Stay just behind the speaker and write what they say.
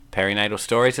Perinatal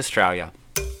Stories Australia.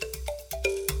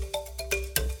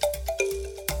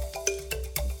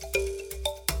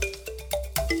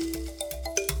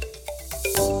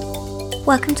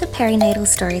 Welcome to Perinatal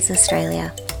Stories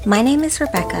Australia. My name is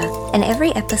Rebecca, and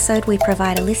every episode we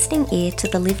provide a listening ear to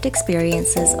the lived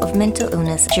experiences of mental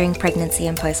illness during pregnancy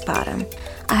and postpartum.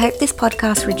 I hope this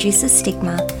podcast reduces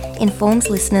stigma, informs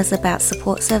listeners about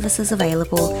support services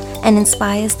available, and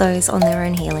inspires those on their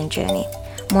own healing journey.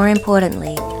 More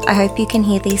importantly, I hope you can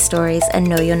hear these stories and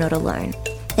know you're not alone.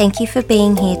 Thank you for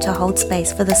being here to hold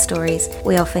space for the stories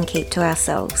we often keep to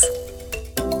ourselves.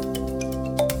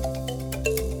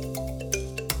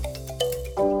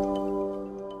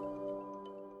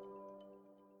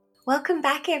 Welcome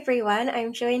back, everyone.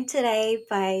 I'm joined today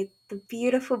by the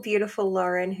beautiful, beautiful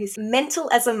Lauren, who's mental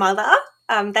as a mother.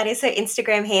 That is her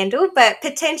Instagram handle, but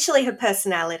potentially her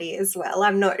personality as well.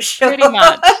 I'm not sure. Pretty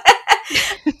much.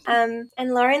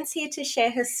 And Lauren's here to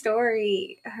share her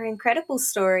story, her incredible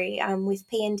story with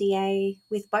PNDA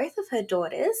with both of her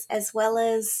daughters, as well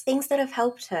as things that have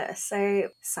helped her. So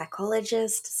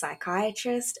psychologist,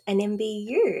 psychiatrist, and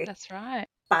MBU. That's right.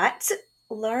 But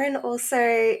Lauren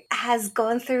also has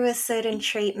gone through a certain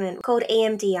treatment called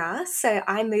EMDR, so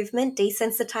eye movement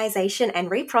desensitization and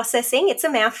reprocessing. It's a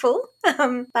mouthful.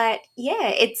 But yeah,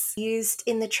 it's used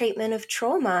in the treatment of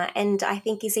trauma, and I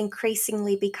think is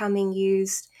increasingly becoming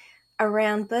used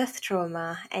around birth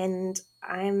trauma. And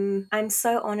I'm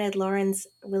so honored Lauren's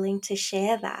willing to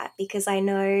share that, because I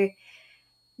know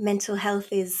mental health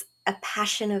is a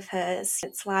passion of hers.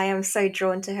 It's why I'm so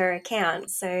drawn to her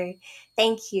account. So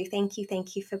thank you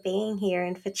for being here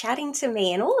and for chatting to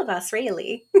me and all of us,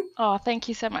 really. Oh, thank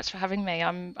you so much for having me.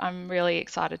 I'm really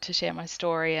excited to share my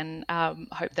story and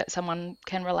hope that someone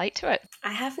can relate to it.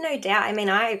 I have no doubt. I mean,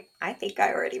 I think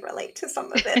I already relate to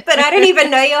some of it, but I don't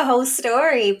even know your whole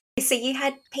story. So you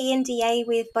had PNDA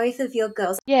with both of your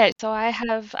girls. Yeah, so I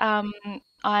have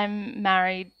I'm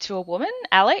married to a woman,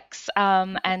 Alex,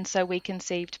 and so we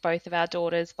conceived both of our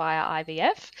daughters via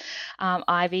IVF.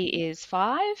 Ivy is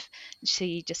 5.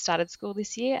 She just started school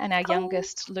this year, and our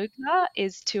youngest, Luca,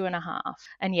 is 2.5.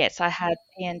 And yes, I had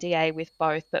PNDA with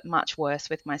both, but much worse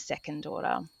with my second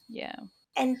daughter. Yeah.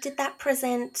 And did that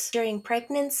present during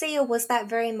pregnancy, or was that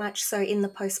very much so in the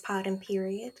postpartum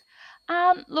period?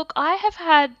 Look, I have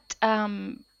had,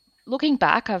 looking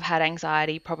back, I've had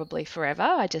anxiety probably forever.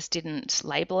 I just didn't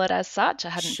label it as such. I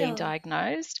hadn't been Sure.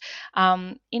 diagnosed.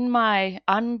 I'm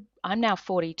now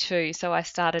 42, so I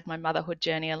started my motherhood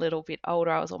journey a little bit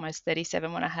older. I was almost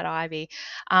 37 when I had Ivy.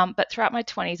 But throughout my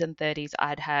 20s and 30s,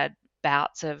 I'd had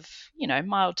bouts of,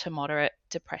 mild to moderate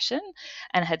depression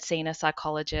and had seen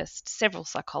several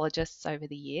psychologists over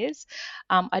the years.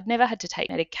 I'd never had to take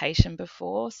medication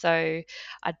before, so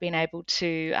I'd been able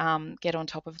to get on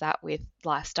top of that with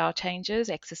lifestyle changes,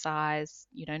 exercise,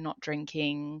 not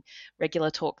drinking, regular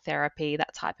talk therapy,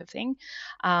 that type of thing.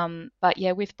 But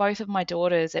yeah, with both of my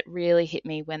daughters, it really hit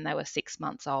me when they were 6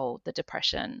 months old, the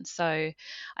depression. So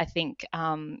I think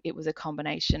it was a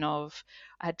combination of,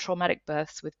 I had traumatic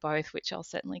births with both, which I'll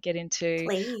certainly get into.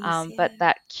 Please, But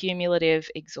that cumulative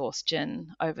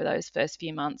exhaustion over those first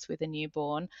few months with a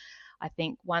newborn, I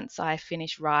think once I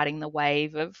finished riding the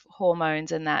wave of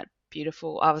hormones and that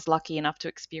I was lucky enough to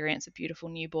experience a beautiful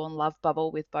newborn love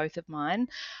bubble with both of mine.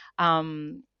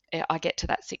 I get to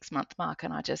that 6-month mark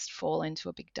and I just fall into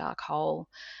a big dark hole.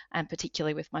 And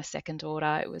particularly with my second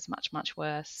daughter, it was much, much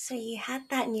worse. So you had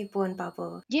that newborn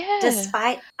bubble. Yeah.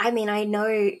 I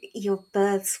know your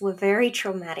births were very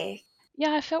traumatic.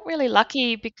 Yeah, I felt really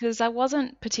lucky because I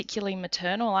wasn't particularly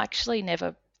maternal. I actually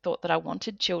never thought that I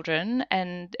wanted children,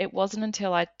 and it wasn't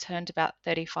until I turned about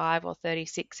 35 or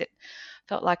 36 it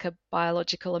felt like a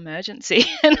biological emergency.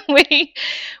 And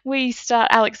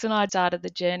Alex and I started the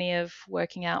journey of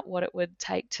working out what it would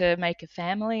take to make a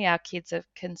family. Our kids are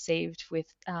conceived with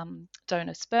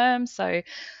donor sperm, so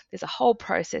there's a whole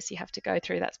process you have to go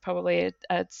through. That's probably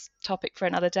a topic for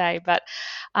another day. But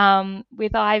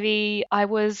with Ivy, I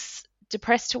was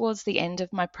depressed towards the end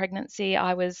of my pregnancy.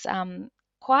 I was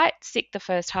quite sick the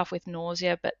first half with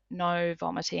nausea, but no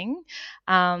vomiting.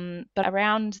 But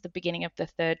around the beginning of the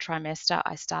 3rd trimester,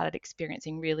 I started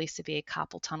experiencing really severe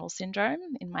carpal tunnel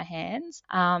syndrome in my hands.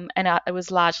 It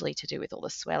was largely to do with all the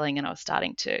swelling, and I was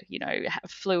starting to, have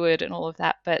fluid and all of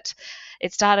that. But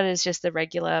it started as just the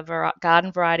regular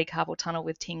garden variety carpal tunnel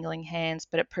with tingling hands,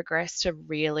 but it progressed to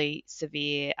really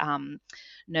severe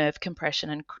nerve compression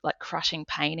and like crushing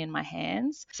pain in my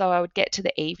hands. So I would get to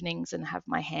the evenings and have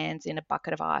my hands in a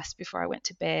bucket of ice before I went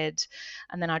to bed.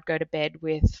 And then I'd go to bed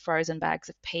with frozen bags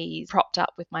of peas propped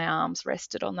up with my arms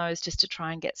rested on those just to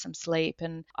try and get some sleep.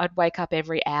 And I'd wake up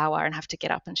every hour and have to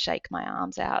get up and shake my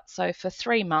arms out. So for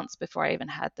 3 months before I even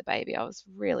had the baby, I was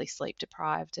really sleep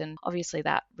deprived. And obviously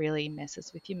that really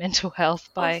messes with your mental health.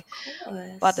 Of By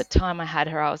the course. time I had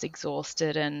her, I was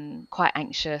exhausted and quite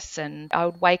anxious, and I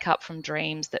would wake up from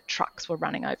dreams that trucks were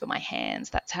running over my hands.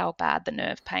 That's how bad the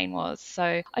nerve pain was.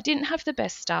 So I didn't have the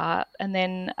best start. And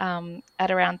then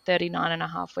at around 39 and a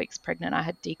half weeks pregnant, I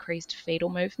had decreased fetal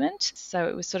movement. So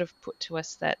it was sort of put to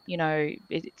us that,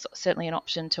 it's certainly an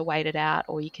option to wait it out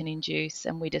or you can induce.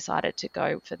 And we decided to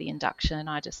go for the induction.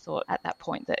 I just thought at that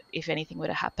point that if anything were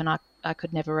to happen, I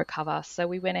could never recover. So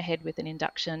we went ahead with an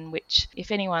induction, which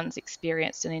if anyone's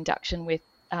experienced an induction with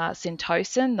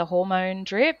Syntocin, the hormone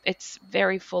drip, it's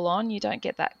very full on. You don't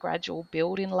get that gradual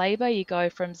build in labor. You go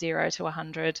from 0 to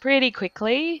 100 pretty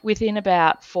quickly. Within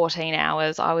about 14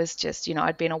 hours, I was just,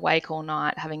 I'd been awake all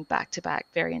night having back-to-back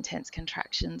very intense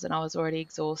contractions, and I was already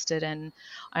exhausted and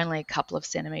only a couple of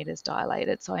centimeters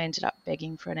dilated. So I ended up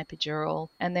begging for an epidural.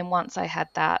 And then once I had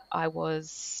that, I was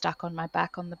stuck on my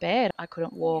back on the bed. I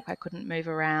couldn't walk, I couldn't move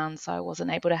around, so I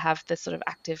wasn't able to have the sort of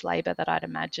active labor that I'd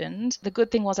imagined. The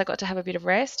good thing was I got to have a bit of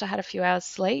rest. I had a few hours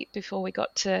sleep before we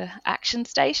got to action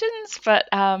stations, but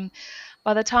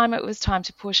by the time it was time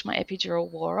to push, my epidural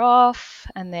wore off,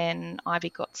 and then Ivy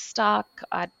got stuck.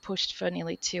 I'd pushed for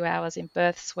nearly 2 hours in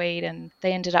birth suite, and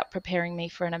they ended up preparing me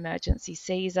for an emergency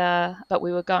Caesar, but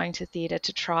we were going to theatre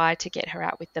to try to get her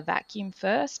out with the vacuum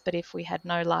first, but if we had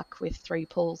no luck with 3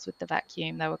 pulls with the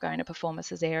vacuum, they were going to perform a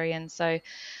cesarean. So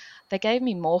they gave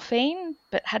me morphine,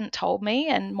 but hadn't told me,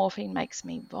 and morphine makes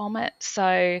me vomit.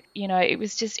 So,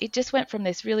 it just went from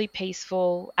this really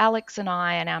peaceful, Alex and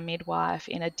I and our midwife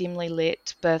in a dimly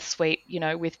lit birth suite,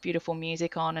 with beautiful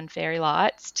music on and fairy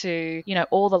lights to,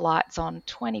 all the lights on,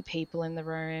 20 people in the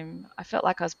room. I felt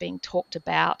like I was being talked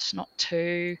about, not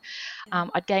to.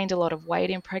 I'd gained a lot of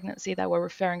weight in pregnancy. They were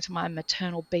referring to my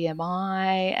maternal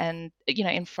BMI and,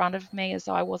 in front of me as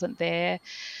though I wasn't there.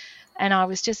 And I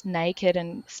was just naked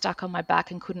and stuck on my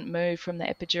back and couldn't move from the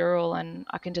epidural. And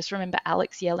I can just remember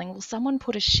Alex yelling, "Will someone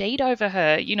put a sheet over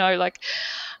her?" Like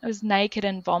I was naked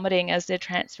and vomiting as they're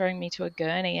transferring me to a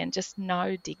gurney, and just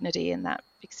no dignity in that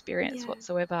experience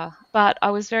whatsoever. But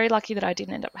I was very lucky that I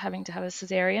didn't end up having to have a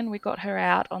cesarean. We got her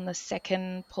out on the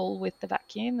second pull with the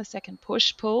vacuum, the second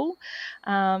push pull.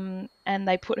 And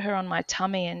they put her on my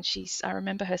tummy, and I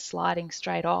remember her sliding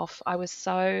straight off. I was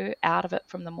so out of it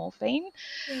from the morphine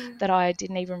that I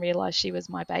didn't even realize she was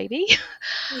my baby.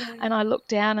 And I looked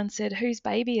down and said, "Whose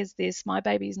baby is this? My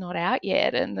baby's not out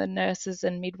yet." And the nurses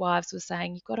and midwives were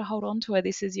saying, "You've got to hold on to her.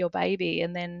 This is your baby."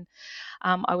 And then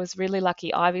I was really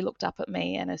lucky. Ivy looked up at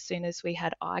me, and as soon as we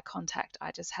had eye contact,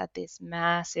 I just had this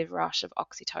massive rush of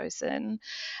oxytocin,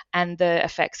 and the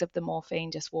effects of the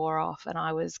morphine just wore off, and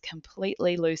I was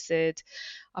completely lucid.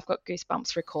 I've got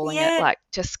goosebumps recalling it, like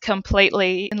just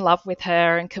completely in love with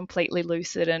her and completely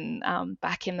lucid and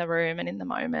back in the room and in the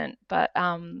moment. But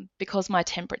because my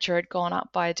temperature had gone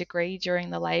up by a degree during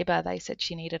the labour, they said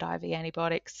she needed IV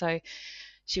antibiotics. So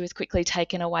she was quickly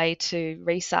taken away to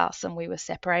resus, and we were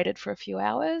separated for a few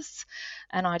hours.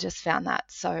 And I just found that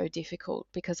so difficult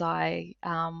because I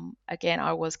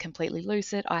was completely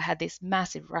lucid. I had this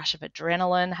massive rush of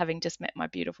adrenaline having just met my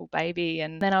beautiful baby.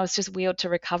 And then I was just wheeled to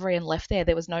recovery and left there.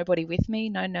 There was nobody with me,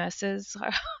 no nurses.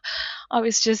 I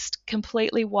was just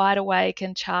completely wide awake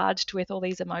and charged with all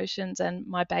these emotions. And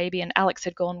my baby, and Alex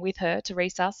had gone with her to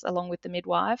resus along with the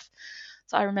midwife.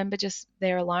 So I remember just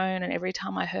there alone, and every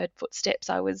time I heard footsteps,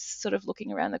 I was sort of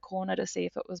looking around the corner to see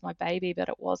if it was my baby, but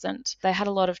it wasn't. They had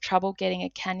a lot of trouble getting a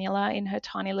cannula in her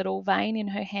tiny little vein in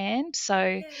her hand.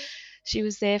 So she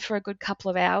was there for a good couple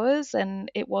of hours,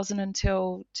 and it wasn't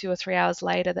until 2 or 3 hours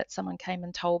later that someone came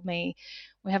and told me,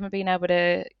 "We haven't been able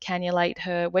to cannulate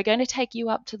her. We're going to take you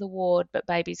up to the ward, but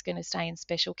baby's going to stay in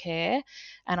special care."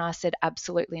 And I said,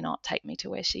 "Absolutely not. Take me to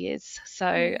where she is." So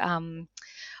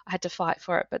I had to fight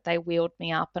for it, but they wheeled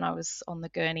me up, and I was on the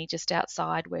gurney just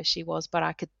outside where she was, but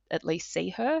I could at least see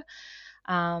her.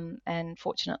 And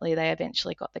fortunately, they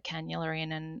eventually got the cannula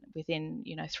in, and within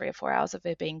 3 or 4 hours of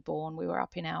her being born, we were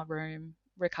up in our room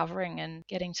recovering and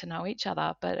getting to know each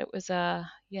other. But it was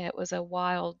a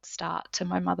wild start to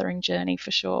my mothering journey for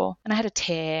sure. And I had a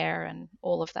tear and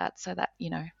all of that, so that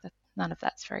none of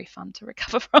that's very fun to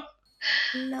recover from.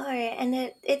 No, and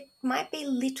it might be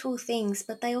little things,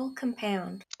 but they all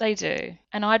compound. They do.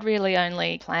 And I'd really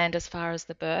only planned as far as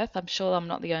the birth. I'm sure I'm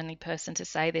not the only person to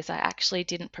say this. I actually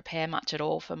didn't prepare much at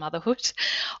all for motherhood.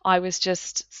 I was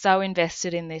just so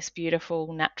invested in this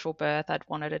beautiful natural birth. I'd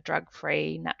wanted a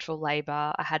drug-free natural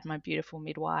labor. I had my beautiful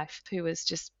midwife who was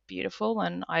just beautiful,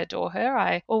 and I adore her.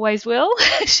 I always will.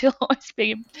 She'll always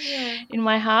be Yeah. in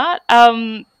my heart.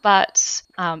 But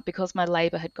because my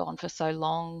labor had gone for so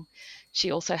long,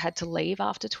 she also had to leave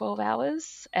after 12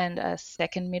 hours, and a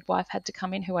second midwife had to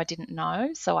come in who I didn't know.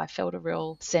 So I felt a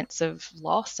real sense of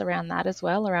loss around that as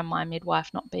well, around my midwife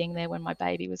not being there when my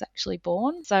baby was actually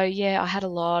born. So, yeah, I had a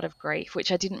lot of grief,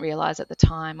 which I didn't realize at the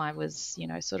time. I was,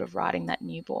 sort of riding that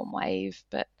newborn wave,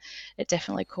 but it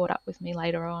definitely caught up with me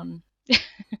later on.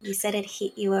 You said it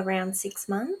hit you around 6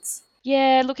 months?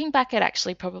 Yeah, looking back, it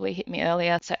actually probably hit me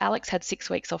earlier. So Alex had 6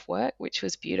 weeks off work, which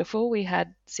was beautiful. We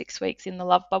had 6 weeks in the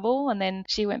love bubble, and then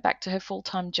she went back to her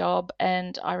full-time job.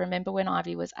 And I remember when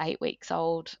Ivy was 8 weeks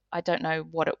old, I don't know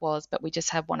what it was, but we just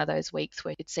had one of those weeks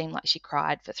where it seemed like she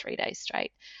cried for 3 days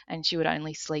straight, and she would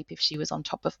only sleep if she was on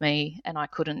top of me, and I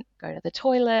couldn't go to the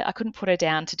toilet. I couldn't put her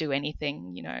down to do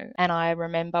anything. And I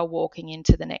remember walking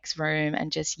into the next room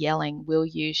and just yelling, "Will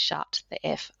you shut the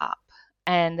F up?"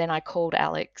 And then I called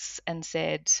Alex and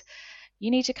said,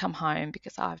 "You need to come home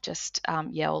because I've just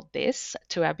yelled this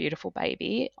to our beautiful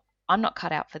baby. I'm not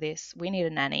cut out for this. We need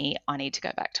a nanny. I need to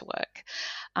go back to work."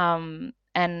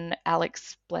 And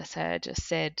Alex, bless her, just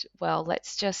said, "Well,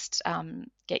 let's just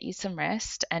get you some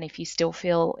rest. And if you still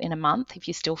feel in a month, if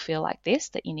you still feel like this,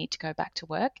 that you need to go back to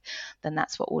work, then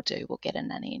that's what we'll do. We'll get a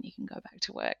nanny and you can go back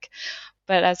to work."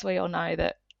 But as we all know,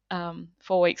 that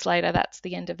 4 weeks later, that's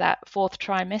the end of that fourth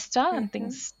trimester, and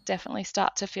things definitely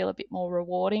start to feel a bit more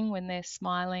rewarding when they're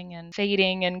smiling and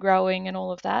feeding and growing and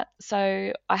all of that.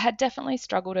 So I had definitely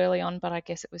struggled early on, but I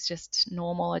guess it was just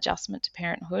normal adjustment to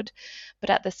parenthood. But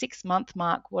at the 6 month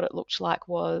mark, what it looked like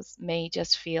was me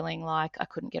just feeling like I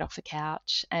couldn't get off the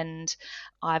couch. And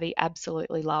Ivy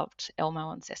absolutely loved Elmo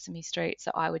on Sesame Street,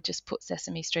 so I would just put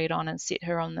Sesame Street on and sit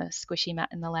her on the squishy mat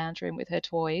in the lounge room with her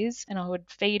toys, and I would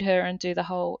feed her and do the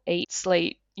whole eat,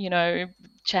 sleep,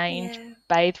 change,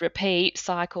 bathe, repeat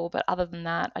cycle. But other than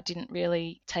that, I didn't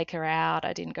really take her out.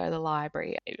 I didn't go to the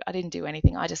library. I didn't do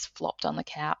anything. I just flopped on the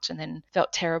couch and then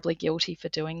felt terribly guilty for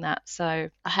doing that. So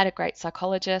I had a great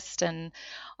psychologist, and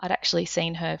I'd actually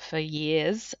seen her for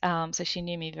years. So she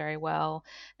knew me very well.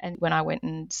 And when I went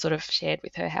and sort of shared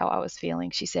with her how I was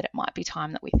feeling, she said it might be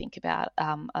time that we think about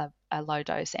a low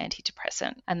dose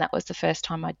antidepressant. And that was the first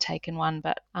time I'd taken one.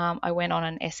 But I went on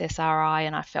an SSRI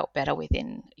and I felt better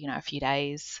within, a few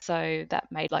days. So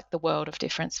that made like the world of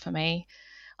difference for me.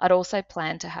 I'd also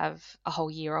planned to have a whole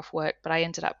year off work, but I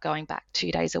ended up going back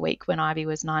 2 days a week when Ivy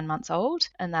was 9 months old.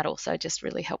 And that also just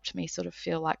really helped me sort of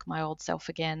feel like my old self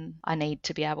again. I need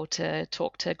to be able to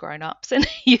talk to grown-ups and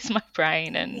use my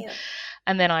brain.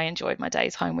 And then I enjoyed my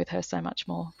days home with her so much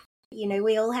more.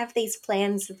 We all have these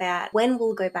plans about when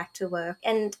we'll go back to work.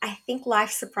 And I think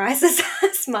life surprises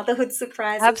us, motherhood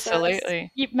surprises us. Absolutely.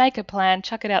 You make a plan,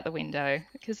 chuck it out the window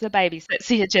because the baby sets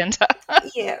the agenda.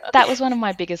 Yeah. That was one of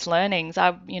my biggest learnings.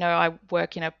 I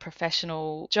work in a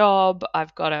professional job.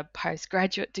 I've got a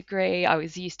postgraduate degree. I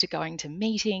was used to going to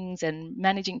meetings and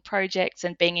managing projects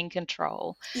and being in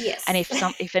control. Yes. And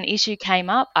if an issue came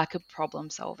up, I could problem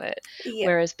solve it. Yep.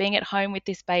 Whereas being at home with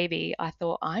this baby, I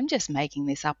thought, I'm just making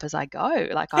this up as I go.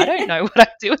 Like, I don't know what I'm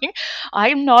doing.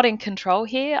 I'm not in control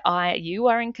here. You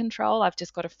are in control. I've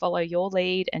just got to follow your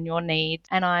lead and your needs.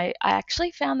 And I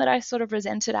actually found that I sort of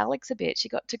resented Alex a bit. She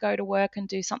got to go to work and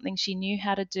do something she knew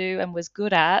how to do and was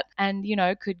good at, and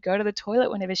could go to the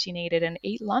toilet whenever she needed and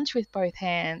eat lunch with both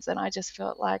hands. And I just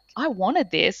felt like I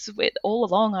wanted this all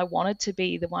along. I wanted to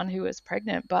be the one who was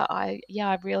pregnant, but I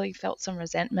really felt some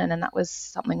resentment, and that was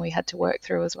something we had to work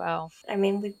through as well. I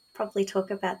mean, we probably talk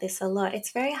about this a lot.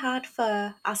 It's very hard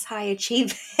for us high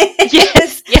achievers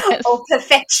yes. or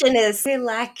perfectionists who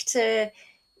like to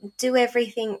do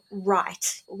everything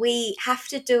right. We have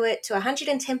to do it to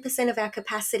 110% of our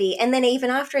capacity. And then even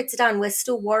after it's done, we're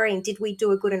still worrying, did we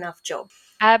do a good enough job?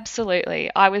 Absolutely.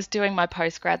 I was doing my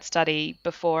postgrad study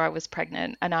before I was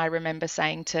pregnant, and I remember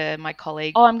saying to my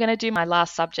colleague, I'm going to do my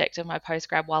last subject of my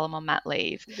postgrad while I'm on mat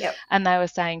leave. Yep. And they were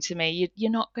saying to me,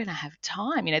 you're not going to have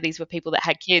time. These were people that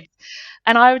had kids.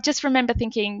 And I just remember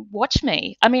thinking, watch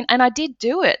me. I mean, and I did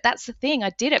do it. That's the thing.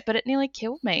 I did it, but it nearly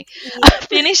killed me. Yep. I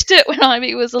finished it when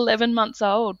Ivy was 11 months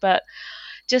old, but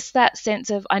just that sense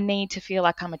of I need to feel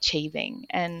like I'm achieving.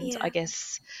 And I Yeah.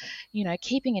 guess,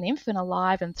 keeping an infant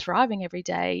alive and thriving every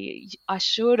day,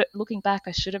 looking back,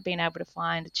 I should have been able to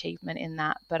find achievement in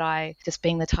that. But I, just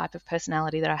being the type of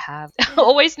personality that I have,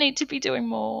 always need to be doing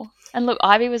more. And look,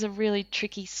 Ivy was a really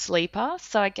tricky sleeper,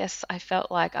 so I guess I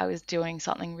felt like I was doing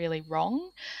something really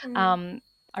wrong.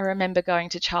 I remember going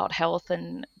to child health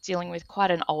and dealing with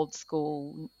quite an old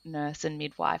school nurse and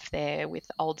midwife there with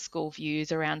old school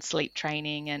views around sleep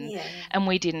training, and Yeah. and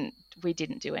we didn't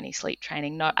do any sleep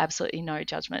training. No, absolutely no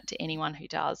judgment to anyone who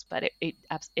does, but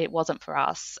it wasn't for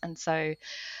us. And so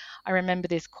I remember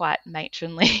this quite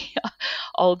matronly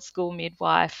old school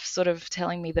midwife sort of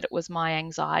telling me that it was my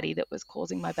anxiety that was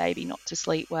causing my baby not to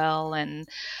sleep well. And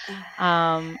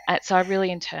so I really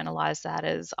internalized that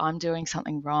as I'm doing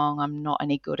something wrong. I'm not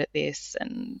any good at this.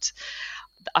 And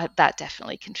that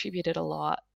definitely contributed a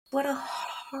lot. What a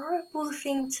horrible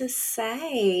thing to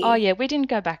say. Oh, yeah, we didn't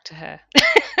go back to her.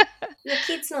 Your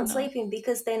kid's not No. sleeping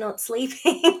because they're not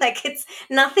sleeping. Like, it's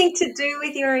nothing to do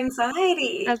with your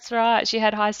anxiety. That's right. She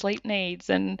had high sleep needs,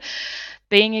 and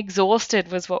being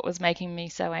exhausted was what was making me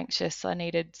so anxious. I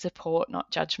needed support,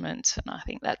 not judgment. And I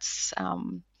think that's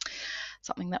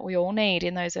something that we all need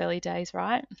in those early days,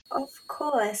 right? Of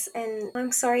course. And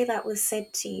I'm sorry that was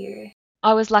said to you.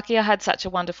 I was lucky I had such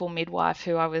a wonderful midwife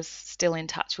who I was still in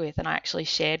touch with, and I actually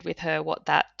shared with her what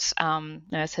that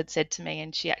nurse had said to me,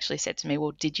 and she actually said to me, well,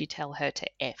 did you tell her to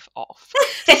F off?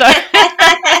 So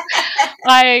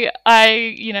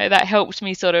that helped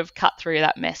me sort of cut through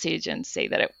that message and see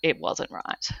that it wasn't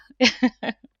right.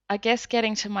 I guess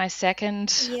getting to my second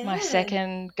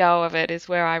go of it is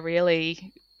where I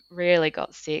really, really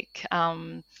got sick.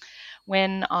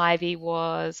 When Ivy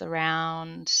was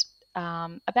around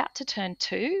about to turn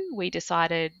 2, we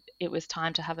decided it was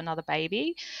time to have another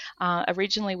baby.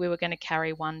 Originally, we were going to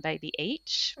carry one baby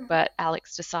each, but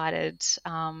Alex decided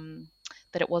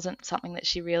that it wasn't something that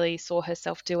she really saw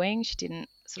herself doing. She didn't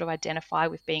sort of identify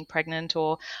with being pregnant,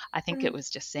 or I think it was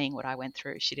just seeing what I went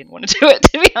through. She didn't want to do it,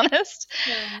 to be honest.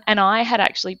 Yeah. And I had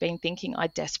actually been thinking I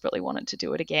desperately wanted to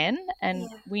do it again. And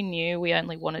we knew we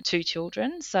only wanted 2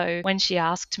 children. So when she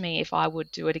asked me if I would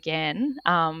do it again,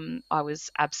 I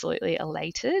was absolutely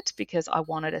elated because I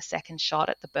wanted a second shot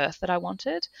at the birth that I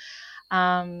wanted.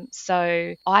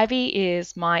 So Ivy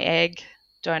is my egg,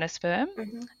 donor sperm.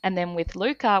 And then with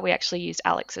Luca, we actually used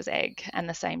Alex's egg and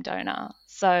the same donor.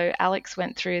 So Alex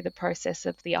went through the process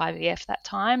of the IVF that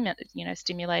time,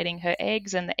 stimulating her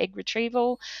eggs and the egg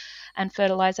retrieval and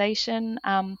fertilization.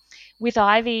 With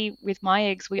Ivy, with my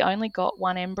eggs, we only got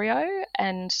one embryo.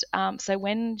 And so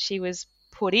when she was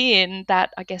put in,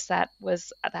 that I guess that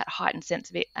was that heightened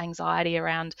sense of anxiety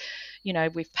around,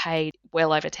 we've paid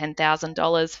well over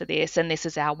 $10,000 for this, and this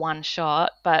is our one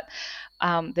shot. But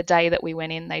the day that we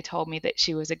went in, they told me that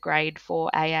she was a grade 4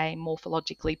 AA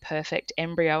morphologically perfect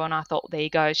embryo, and I thought, there you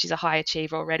go, she's a high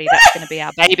achiever already. That's going to be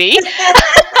our baby.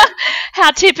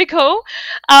 How typical.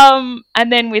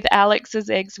 And then with Alex's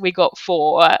eggs, we got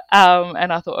 4,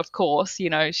 and I thought, of course,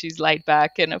 she's laid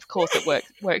back, and of course it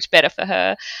worked better for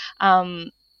her.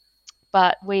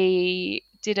 But we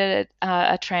did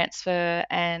a transfer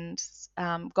and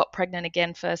got pregnant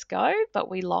again first go, but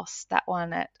we lost that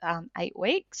one at 8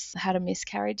 weeks, had a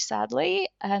miscarriage sadly,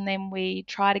 and then we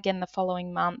tried again the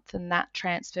following month, and that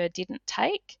transfer didn't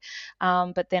take.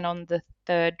 But then on the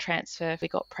 3rd transfer, we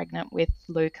got pregnant with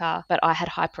Luca, but I had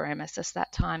hyperemesis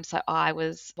that time, so I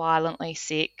was violently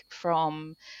sick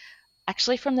from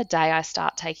the day I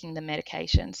start taking the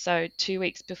medication. So 2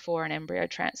 weeks before an embryo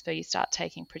transfer, you start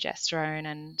taking progesterone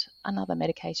and another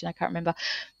medication, I can't remember.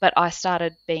 But I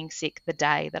started being sick the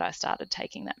day that I started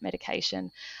taking that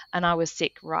medication, and I was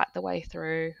sick right the way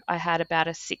through. I had about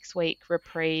a 6-week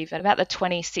reprieve. At about the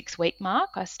 26-week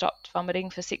mark, I stopped vomiting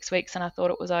for 6 weeks and I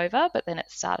thought it was over, but then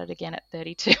it started again at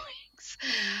 32 weeks.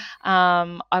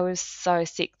 I was so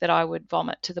sick that I would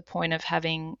vomit to the point of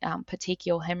having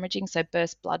petechial hemorrhaging, so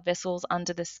burst blood vessels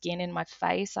under the skin in my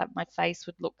face. My face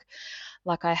would look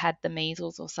like I had the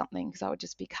measles or something because I would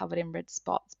just be covered in red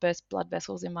spots, burst blood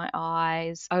vessels in my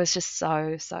eyes. I was just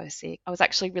so sick. I was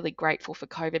actually really grateful for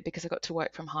COVID because I got to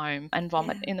work from home and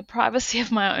vomit in the privacy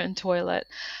of my own toilet.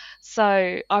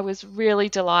 So I was really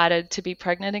delighted to be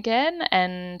pregnant again,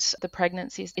 and the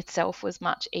pregnancy itself was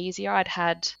much easier. I'd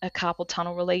had a carpal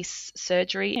tunnel release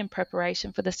surgery in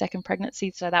preparation for the second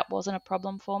pregnancy, so that wasn't a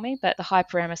problem for me, but the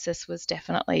hyperemesis was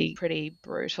definitely pretty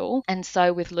brutal. And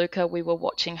so with Luca, we were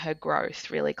watching her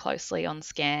growth really closely on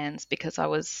scans because I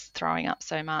was throwing up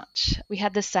so much. We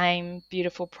had the same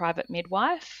beautiful private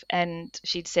midwife, and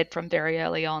she'd said from very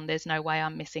early on, there's no way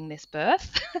I'm missing this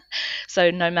birth. So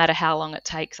no matter how long it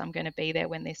takes, I'm I'm going to be there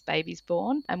when this baby's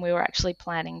born. And we were actually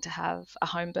planning to have a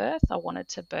home birth. I wanted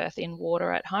to birth in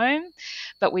water at home,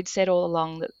 but we'd said all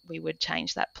along that we would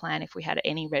change that plan if we had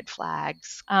any red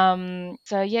flags.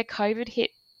 So yeah, COVID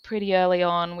hit pretty early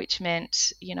on, which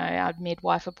meant, our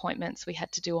midwife appointments we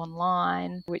had to do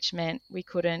online, which meant we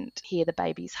couldn't hear the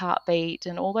baby's heartbeat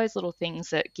and all those little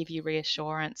things that give you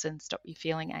reassurance and stop you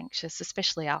feeling anxious,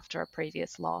 especially after a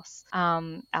previous loss.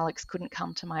 Alex couldn't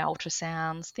come to my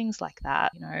ultrasounds, things like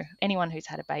that. Anyone who's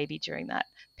had a baby during that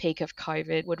peak of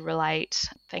COVID would relate.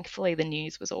 Thankfully, the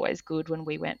news was always good when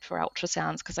we went for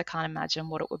ultrasounds, because I can't imagine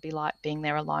what it would be like being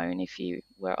there alone if you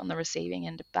were on the receiving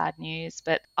end of bad news.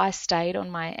 But I stayed on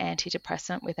my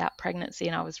antidepressant without pregnancy,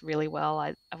 and I was really well.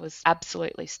 I was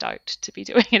absolutely stoked to be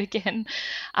doing it again.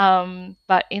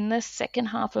 But in the second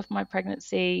half of my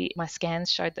pregnancy, my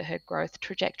scans showed that her growth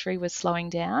trajectory was slowing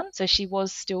down. So she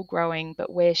was still growing,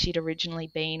 but where she'd originally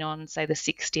been on, say, the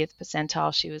 60th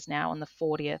percentile, she was now on the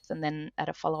 40th. And then at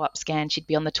a follow-up scan, she'd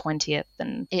be on the 20th.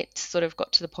 And it sort of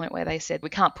got to the point where they said, we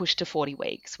can't push to 40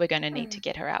 weeks. We're going to need to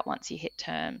get her out once you hit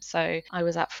term. So I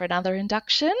was up for another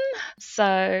induction.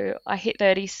 So I hit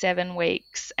 37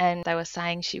 weeks, and they were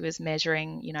saying she was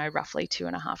measuring, roughly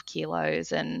 2.5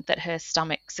 kilos, and that her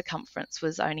stomach circumference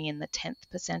was only in the 10th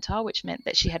percentile, which meant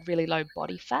that she had really low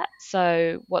body fat.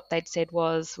 So what they'd said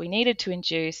was we needed to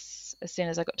induce as soon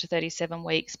as I got to 37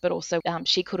 weeks, but also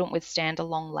she couldn't withstand a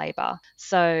long labour.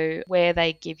 So where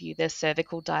they give you the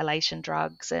cervical dilation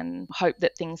drugs and hope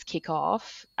that things kick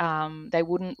off, they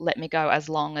wouldn't let me go as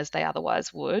long as they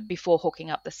otherwise would before hooking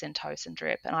up the Syntocin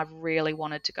drip. And I really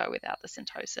wanted to go without the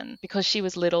Syntocin. Because she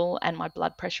was little and my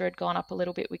blood pressure had gone up a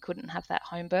little bit, we couldn't have that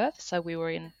home birth. So we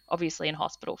were obviously in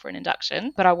hospital for an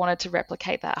induction, but I wanted to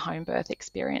replicate that home birth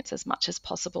experience as much as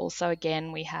possible. So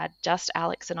again, we had just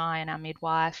Alex and I and our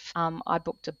midwife. I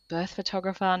booked a birth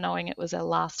photographer knowing it was the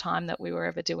last time that we were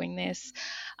ever doing this.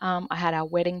 I had our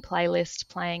wedding playlist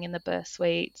playing in the birth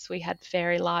suites. We had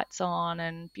fairy lights on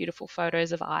and beautiful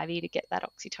photos of Ivy to get that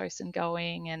oxytocin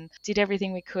going, and did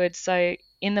everything we could. So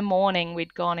in the morning,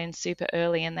 we'd gone in super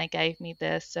early and they gave me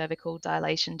the cervical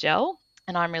dilation gel.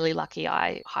 And I'm really lucky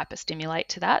I hyperstimulate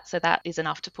to that. So that is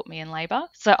enough to put me in labour.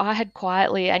 So I had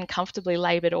quietly and comfortably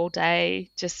laboured all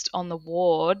day just on the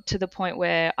ward, to the point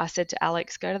where I said to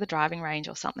Alex, go to the driving range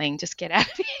or something, just get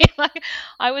out of here.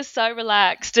 I was so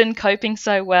relaxed and coping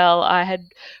so well. I had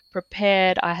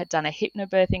prepared, I had done a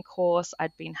hypnobirthing course,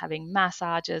 I'd been having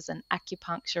massages and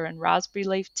acupuncture and raspberry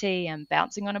leaf tea and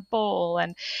bouncing on a ball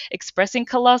and expressing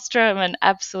colostrum and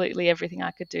absolutely everything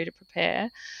I could do to prepare.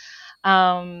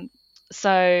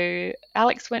 So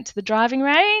Alex went to the driving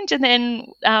range, and then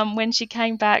when she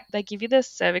came back, they give you the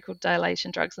cervical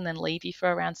dilation drugs and then leave you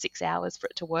for around 6 hours for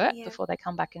it to work before they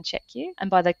come back and check you. And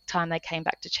by the time they came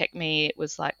back to check me, it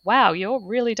was like, wow, you're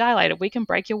really dilated. We can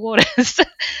break your waters.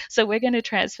 So we're going to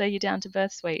transfer you down to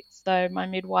birth suites. So my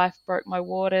midwife broke my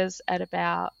waters at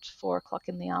about 4:00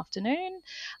 in the afternoon.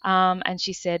 And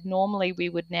she said, normally we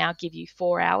would now give you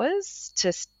 4 hours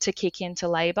to kick into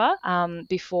labour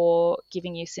before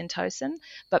giving you Syntocin.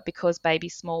 But because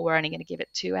baby's small, we're only going to give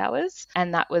it 2 hours.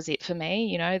 And that was it for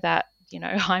me, that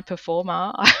high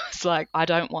performer. I was like, I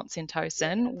don't want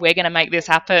Syntocin. We're going to make this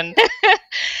happen.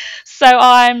 So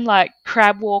I'm like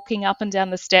crab walking up and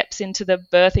down the steps into the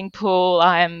birthing pool.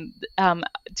 I am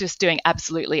just doing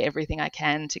absolutely everything I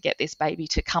can to get this baby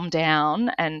to come down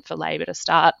and for labour to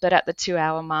start. But at the 2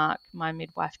 hour mark, my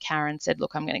midwife, Karen, said,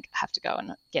 look, I'm going to have to go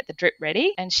and get the drip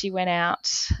ready. And she went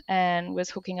out and was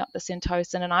hooking up the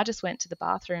Syntocin, and I just went to the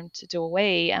bathroom to do a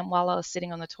wee. And while I was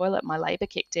sitting on the toilet, my labour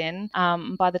kicked in.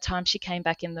 By the time she came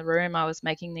back in the room, I was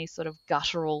making these sort of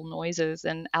guttural noises,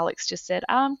 and Alex just said,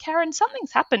 Karen,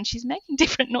 something's happened. She's making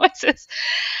different noises.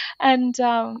 And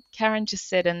Karen just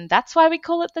said, and that's why we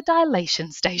call it the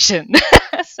dilation station.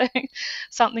 So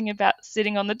something about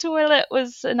sitting on the toilet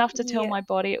was enough to tell my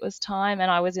body it was time,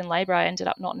 and I was in labour. I ended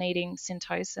up not needing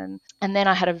Syntocin. And then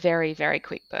I had a very, very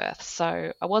quick birth.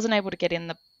 So I wasn't able to get in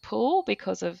the pool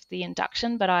because of the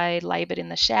induction, but I laboured in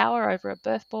the shower over a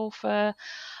birth ball for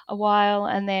a while.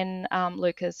 And then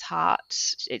Luca's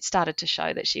heart, it started to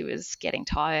show that she was getting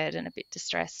tired and a bit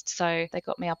distressed. So they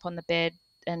got me up on the bed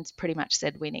and pretty much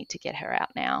said, we need to get her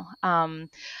out now.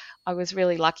 I was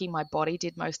really lucky. My body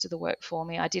did most of the work for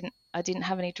me. I didn't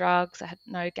have any drugs. I had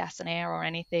no gas and air or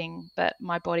anything, but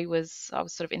my body I was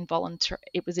sort of involuntary.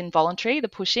 It was involuntary, the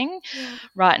pushing,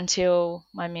 right until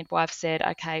my midwife said,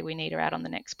 okay, we need her out on the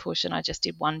next push. And I just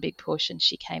did one big push and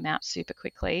she came out super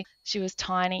quickly. She was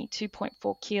tiny,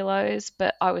 2.4 kilos,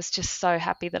 but I was just so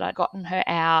happy that I'd gotten her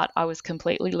out. I was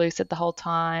completely lucid the whole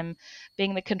time.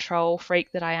 Being the control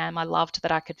freak that I am, I loved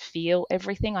that I could feel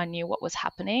everything. I knew what was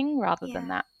happening rather than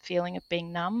that feeling of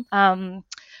being numb.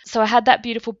 So I had that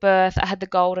beautiful birth. I had the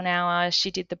golden hour.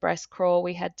 She did the breast crawl.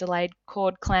 We had delayed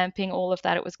cord clamping, all of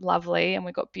that. It was lovely, and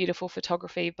we got beautiful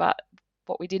photography. But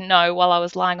what we didn't know while I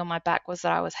was lying on my back was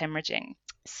that I was hemorrhaging.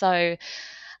 So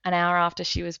an hour after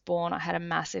she was born, I had a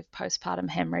massive postpartum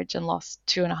hemorrhage and lost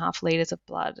 2.5 litres of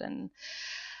blood. And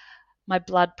my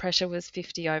blood pressure was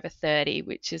 50/30,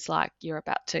 which is like you're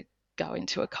about to go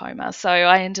into a coma. So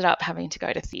I ended up having to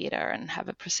go to theatre and have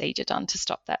a procedure done to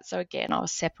stop that. So again, I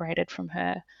was separated from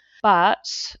her.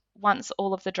 But once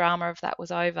all of the drama of that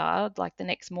was over, like the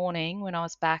next morning when I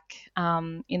was back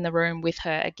in the room with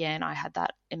her again, I had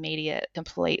that immediate,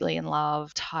 completely in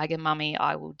love, tiger mummy,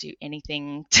 I will do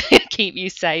anything to keep you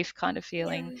safe kind of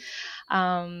feeling.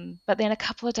 But then a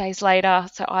couple of days later,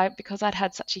 because I'd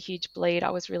had such a huge bleed,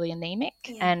 I was really anemic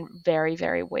and very,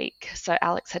 very weak. So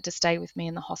Alex had to stay with me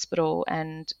in the hospital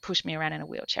and push me around in a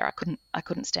wheelchair. I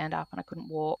couldn't stand up and I couldn't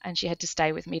walk. And she had to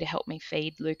stay with me to help me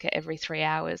feed Luca every 3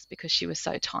 hours because she was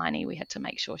so tiny. We had to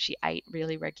make sure she ate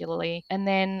really regularly. And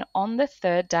then on the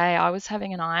third day, I was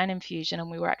having an iron infusion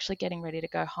and we were actually getting ready to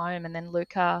go home. And then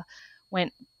Luca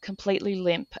went completely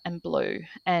limp and blue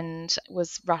and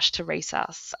was rushed to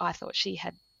resus. I thought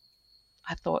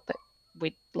that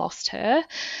we'd lost her.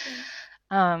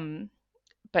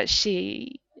 But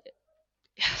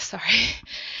sorry.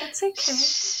 That's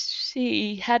okay.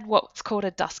 She had what's called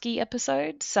a dusky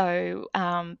episode. So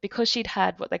because she'd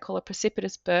had what they call a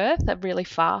precipitous birth, a really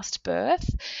fast birth,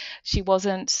 she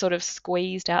wasn't sort of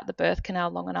squeezed out the birth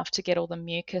canal long enough to get all the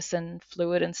mucus and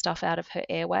fluid and stuff out of her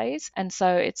airways. And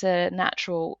so it's a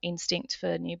natural instinct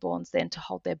for newborns then to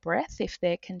hold their breath if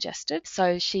they're congested.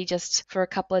 So she just, for a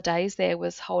couple of days there,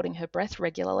 was holding her breath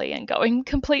regularly and going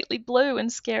completely blue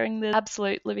and scaring the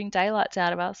absolute living daylights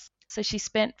out of us. So she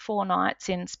spent 4 nights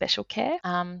in special care.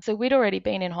 So we'd already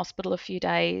been in hospital a few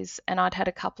days, and I'd had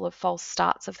a couple of false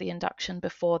starts of the induction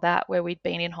before that where we'd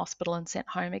been in hospital and sent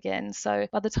home again. So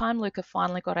by the time Luca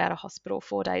finally got out of hospital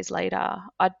 4 days later,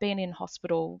 I'd been in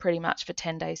hospital pretty much for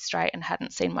 10 days straight and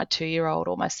hadn't seen my 2-year-old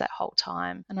almost that whole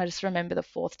time. And I just remember the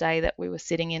 4th day that we were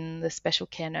sitting in the special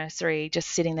care nursery, just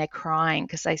sitting there crying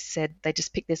because they said they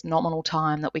just picked this nominal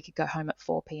time that we could go home at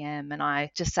 4 p.m. And I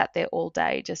just sat there all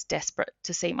day just desperate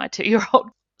to see my 2-year-old.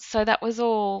 So that was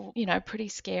all, pretty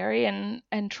scary and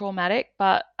traumatic.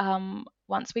 But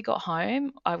once we got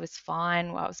home, I was fine.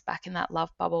 I was back in that love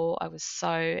bubble. I was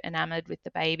so enamored with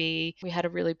the baby. We had a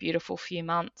really beautiful few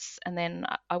months. And then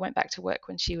I went back to work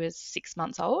when she was 6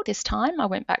 months old. This time I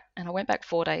went back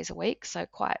 4 days a week. So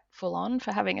quite full on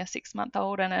for having a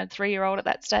 6-month-old and a 3-year-old at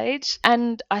that stage.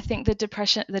 And I think the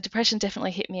depression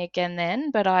definitely hit me again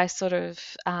then, but I sort of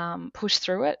pushed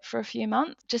through it for a few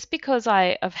months just because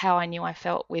of how I knew I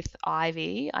felt with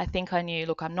Ivy. I think I knew,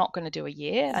 look, I'm not going to do a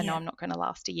year. I know I'm not going to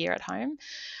last a year at home.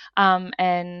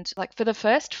 And like for the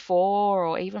first 4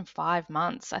 or even 5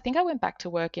 months, I think I went back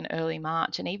to work in early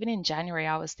March. And even in January,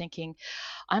 I was thinking,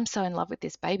 I'm so in love with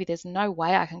this baby. There's no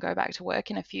way I can go back to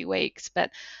work in a few weeks. But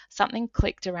something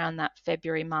clicked around that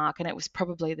February mark. And it was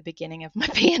probably the beginning of my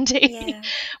P&D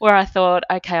where I thought,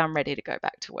 okay, I'm ready to go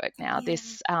back to work now.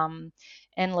 This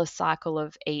endless cycle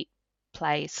of eat,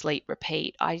 play, sleep,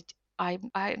 repeat.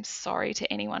 I'm sorry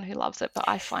to anyone who loves it, but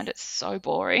I find it so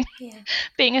boring.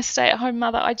 Being a stay-at-home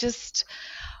mother, I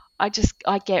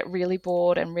get really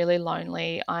bored and really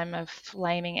lonely. I'm a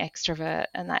flaming extrovert,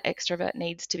 and that extrovert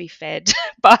needs to be fed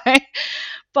by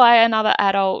another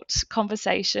adult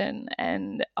conversation.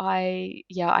 And I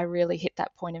really hit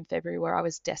that point in February where I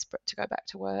was desperate to go back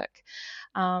to work.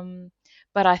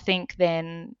 But I think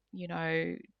then,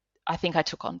 I think I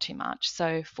took on too much.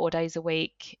 So 4 days a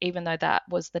week, even though that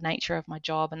was the nature of my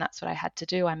job and that's what I had to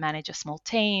do, I manage a small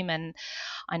team and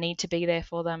I need to be there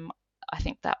for them. I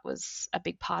think that was a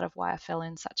big part of why I fell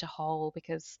in such a hole,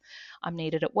 because I'm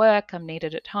needed at work, I'm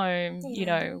needed at home,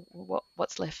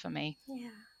 what's left for me.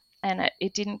 And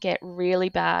it didn't get really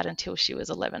bad until she was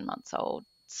 11 months old.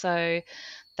 So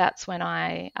that's when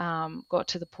I got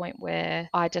to the point where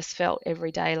I just felt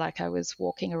every day like I was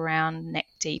walking around neck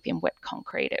deep in wet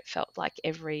concrete. It felt like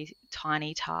every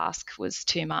tiny task was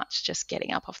too much. Just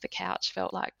getting up off the couch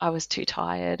felt like I was too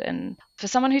tired. And for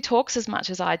someone who talks as much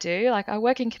as I do, like I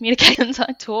work in communications,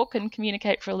 I talk and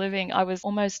communicate for a living, I was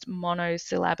almost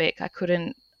monosyllabic. I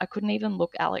couldn't even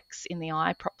look Alex in the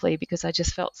eye properly because I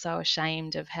just felt so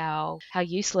ashamed of how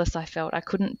useless I felt. I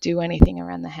couldn't do anything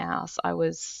around the house.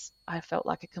 I felt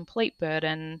like a complete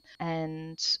burden,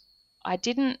 and I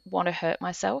didn't want to hurt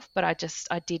myself, but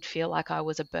I did feel like I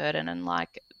was a burden and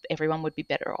like everyone would be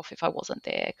better off if I wasn't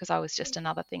there, because I was just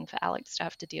another thing for Alex to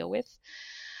have to deal with.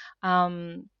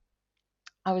 I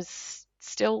was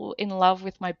still in love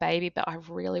with my baby, but I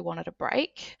really wanted a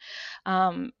break.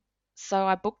 So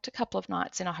I booked a couple of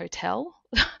nights in a hotel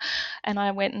and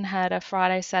I went and had a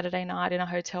Friday, Saturday night in a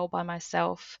hotel by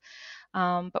myself.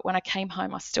 But when I came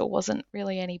home, I still wasn't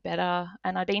really any better.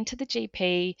 And I'd been to the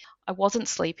GP. I wasn't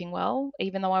sleeping well,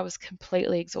 even though I was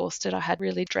completely exhausted. I had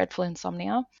really dreadful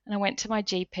insomnia. And I went to my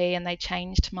GP and they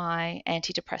changed my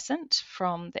antidepressant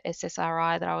from the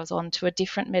SSRI that I was on to a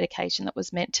different medication that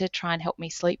was meant to try and help me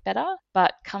sleep better.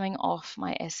 But coming off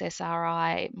my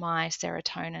SSRI, my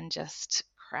serotonin just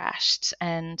crashed.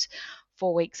 And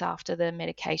 4 weeks after the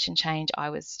medication change,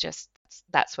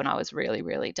 that's when I was really,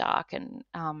 really dark and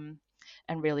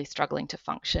really struggling to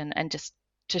function, and just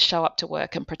to show up to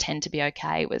work and pretend to be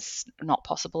okay was not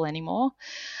possible anymore.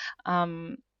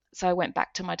 So I went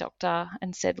back to my doctor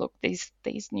and said, look, these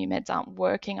new meds aren't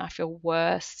working. I feel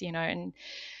worse, and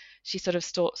she sort of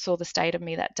saw the state of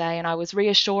me that day, and I was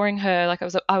reassuring her, like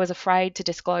I was afraid to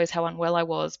disclose how unwell I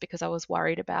was because I was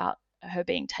worried about her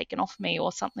being taken off me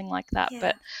or something like that. Yeah.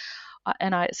 But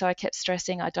so I kept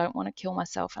stressing, I don't want to kill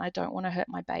myself and I don't want to hurt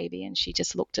my baby. And she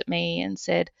just looked at me and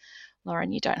said,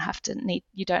 Lauren, you don't have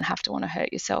to want to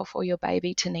hurt yourself or your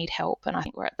baby to need help. And I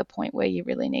think we're at the point where you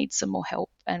really need some more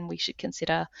help and we should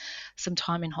consider some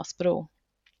time in hospital.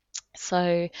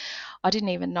 So I didn't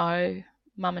even know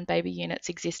mum and baby units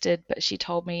existed, but she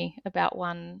told me about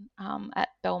one at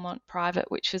Belmont Private,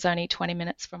 which was only 20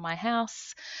 minutes from my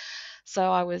house.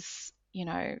 So I was,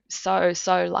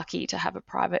 so lucky to have a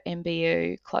private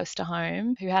MBU close to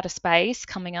home who had a space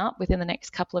coming up within the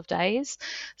next couple of days.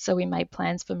 So we made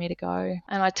plans for me to go.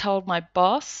 And I told my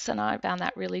boss, and I found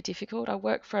that really difficult. I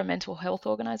work for a mental health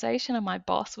organisation and my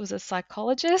boss was a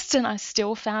psychologist, and I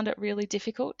still found it really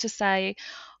difficult to say,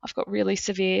 I've got really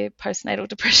severe postnatal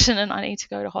depression and I need to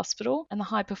go to hospital. And the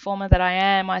high performer that I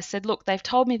am, I said, look, they've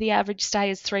told me the average stay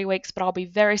is 3 weeks, but I'll be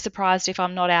very surprised if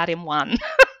I'm not out in 1.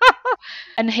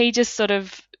 And he just sort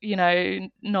of,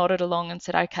 nodded along and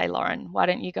said, okay, Lauren, why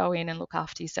don't you go in and look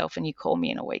after yourself and you call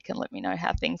me in a week and let me know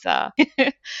how things are.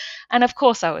 And of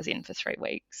course I was in for 3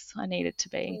 weeks. I needed to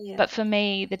be. Yeah. But for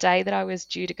me, the day that I was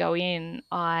due to go in,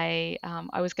 I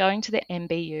was going to the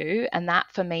MBU, and that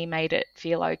for me made it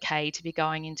feel okay to be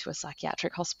going into a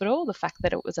psychiatric hospital. The fact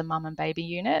that it was a mum and baby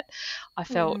unit, I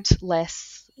felt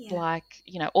less like,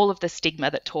 all of the stigma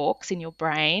that talks in your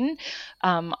brain.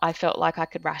 I felt like I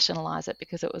could rationalize it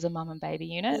because it was a mum and baby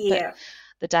unit. Yeah. But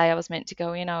the day I was meant to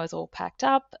go in, I was all packed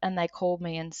up and they called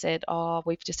me and said, oh,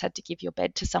 we've just had to give your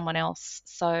bed to someone else.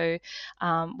 So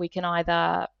we can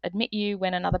either admit you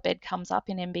when another bed comes up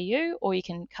in MBU, or you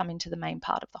can come into the main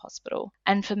part of the hospital.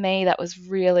 And for me, that was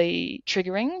really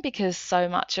triggering because so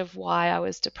much of why I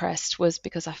was depressed was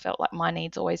because I felt like my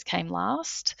needs always came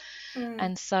last.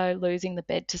 And so losing the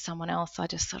bed to someone else, I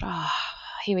just thought, oh,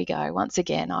 here we go. Once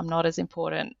again, I'm not as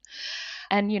important.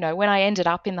 And, when I ended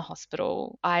up in the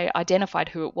hospital, I identified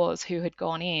who it was who had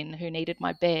gone in, who needed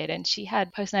my bed. And she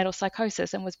had postnatal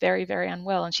psychosis and was very, very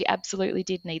unwell. And she absolutely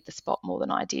did need the spot more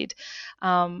than I did.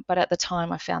 But at the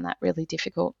time, I found that really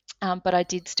difficult. But I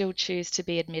did still choose to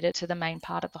be admitted to the main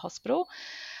part of the hospital.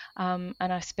 And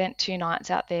I spent 2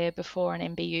 nights out there before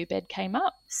an MBU bed came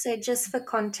up. So just for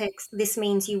context, this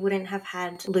means you wouldn't have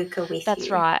had Luca with you. That's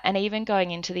right. And even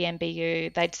going into the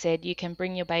MBU, they'd said you can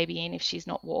bring your baby in if she's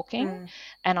not walking.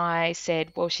 And I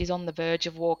said, well, she's on the verge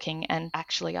of walking, and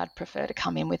actually I'd prefer to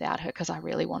come in without her because I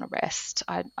really want to rest.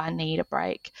 I need a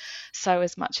break. So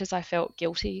as much as I felt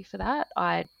guilty for that,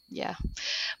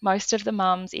 most of the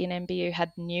mums in MBU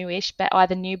had newish,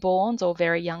 either newborns or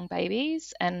very young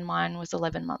babies, and mine was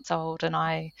 11 months old, and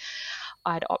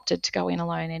I'd opted to go in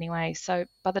alone anyway. So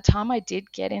by the time I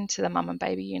did get into the mum and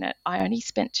baby unit, I only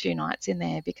spent 2 nights in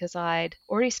there because I'd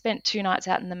already spent 2 nights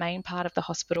out in the main part of the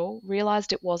hospital,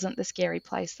 realised it wasn't the scary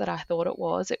place that I thought it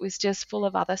was. It was just full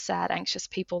of other sad, anxious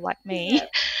people like me. Yeah.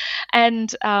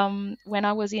 And when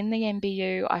I was in the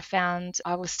MBU, I found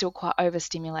I was still quite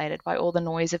overstimulated by all the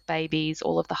noise of babies,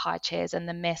 all of the high chairs and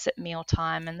the mess at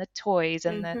mealtime and the toys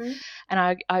and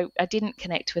I didn't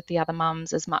connect with the other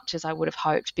mums as much as I would have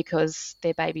hoped because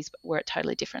their babies were at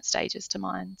totally different stages to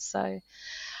mine. So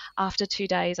after 2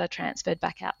 days, I transferred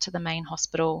back out to the main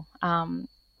hospital and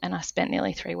I spent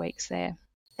nearly 3 weeks there.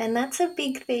 And that's a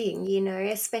big thing,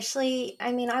 especially,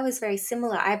 I was very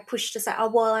similar. I pushed aside,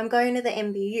 I'm going to the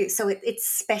MBU, so it's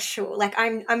special. Like,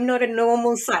 I'm not a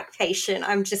normal psych patient.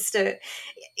 I'm just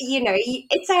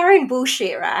it's our own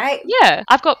bullshit, right? Yeah,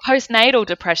 I've got postnatal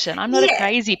depression. I'm not a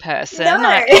crazy person.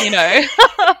 No.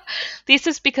 This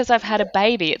is because I've had a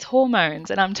baby. It's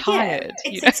hormones and I'm tired.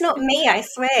 It's not me, I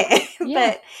swear.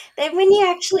 But then when you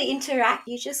actually interact,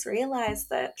 you just realize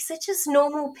that they're just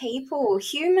normal people,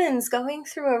 humans going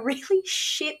through through a really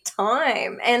shit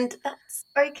time, and that's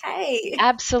okay.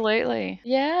 Absolutely.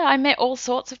 Yeah, I met all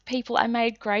sorts of people. I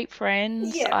made great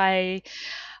friends. Yeah, I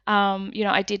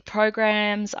did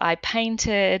programs, I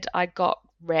painted, I got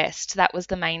rest. That was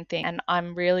the main thing. And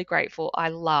I'm really grateful. I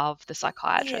love the yeah,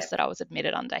 psychiatrist that I was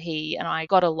admitted under. He and I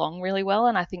got along really well.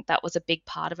 And I think that was a big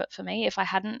part of it for me. If I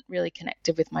hadn't really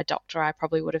connected with my doctor, I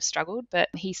probably would have struggled. But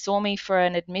he saw me for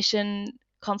an admission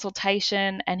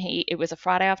consultation, and it was a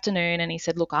Friday afternoon, and he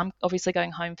said, look, I'm obviously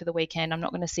going home for the weekend, I'm not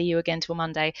going to see you again till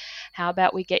Monday. How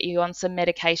about we get you on some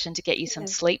medication to get you some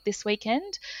yeah, sleep this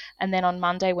weekend, and then on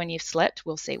Monday when you've slept,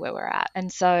 we'll see where we're at.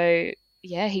 And so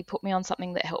yeah, he put me on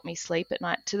something that helped me sleep at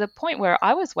night, to the point where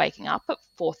I was waking up at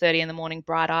 4:30 in the morning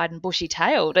bright-eyed and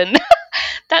bushy-tailed. And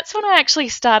that's when I actually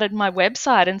started my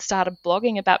website and started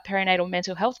blogging about perinatal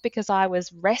mental health, because I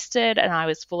was rested and I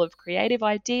was full of creative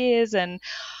ideas, and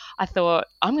I thought,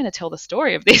 I'm going to tell the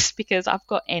story of this because I've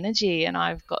got energy and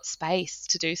I've got space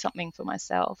to do something for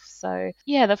myself. So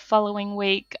yeah, the following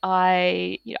week,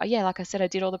 like I said, I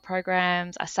did all the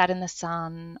programs. I sat in the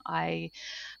sun. I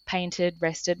painted,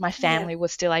 rested. My yeah, family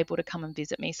was still able to come and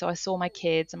visit me, so I saw my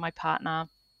kids and my partner.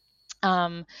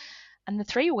 And the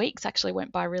 3 weeks actually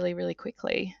went by really, really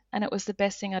quickly. And it was the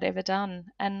best thing I'd ever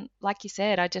done. And like you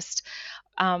said, I just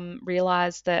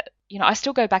realized that, I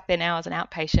still go back there now as an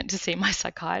outpatient to see my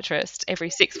psychiatrist every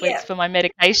 6 weeks yeah, for my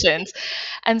medications.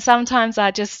 And sometimes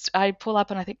I pull up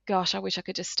and I think, gosh, I wish I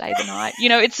could just stay the night.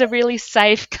 It's a really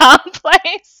safe, calm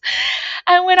place.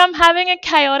 And when I'm having a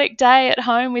chaotic day at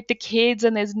home with the kids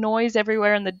and there's noise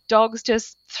everywhere and the dog's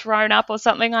just thrown up or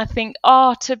something, I think,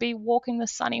 oh, to be walking the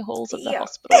sunny halls of the yeah,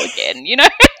 hospital again,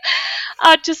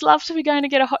 I'd just love to be going to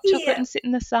get a hot chocolate yeah, and sit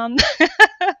in the sun.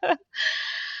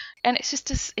 And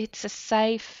it's a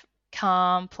safe,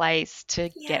 calm place to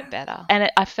yeah, get better.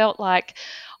 And I felt like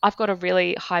I've got a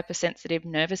really hypersensitive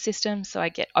nervous system, so I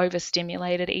get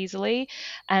overstimulated easily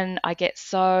and I get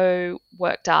so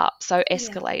worked up, so yeah,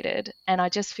 escalated. And I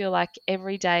just feel like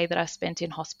every day that I spent in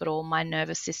hospital, my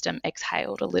nervous system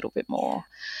exhaled a little bit yeah. more.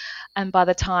 And by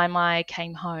the time I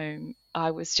came home,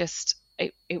 I was just,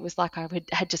 it was like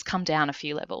had just come down a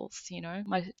few levels,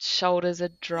 my shoulders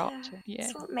had Yeah, dropped. Yeah.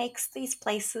 it's what makes these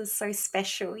places so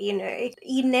special, you know.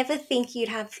 You never think you'd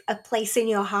have a place in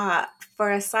your heart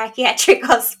for a psychiatric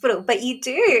hospital, but you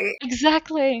do.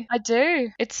 Exactly. I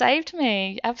do. It saved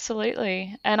me.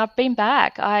 Absolutely. And I've been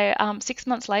back. 6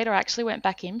 months later, I actually went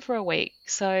back in for a week.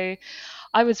 So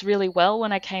I was really well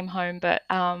when I came home, but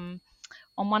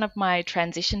on one of my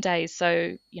transition days,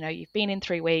 so you've been in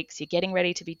 3 weeks, you're getting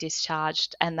ready to be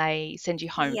discharged, and they send you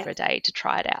home Yeah. for a day to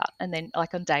try it out, and then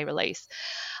like on day release.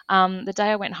 The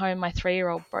day I went home, my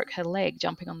 3-year-old broke her leg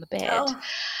jumping on the bed. Oh,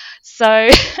 So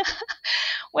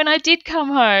when I did come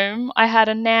home, I had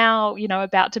a now,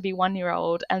 about to be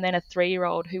 1-year-old, and then a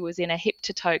 3-year-old who was in a hip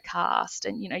to toe cast.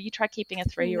 And, you try keeping a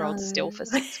 3-year-old still no. for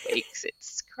 6 weeks,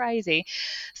 it's crazy.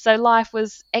 So life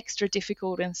was extra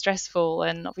difficult and stressful.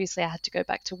 And obviously I had to go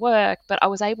back to work, but I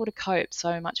was able to cope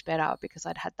so much better because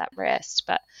I'd had that rest.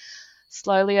 But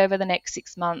slowly over the next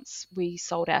 6 months, we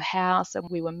sold our house and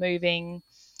we were moving.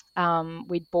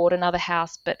 We'd bought another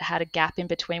house but had a gap in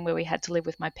between where we had to live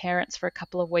with my parents for a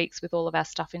couple of weeks with all of our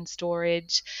stuff in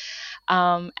storage.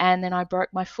 And then I broke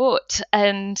my foot,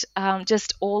 and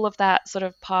just all of that sort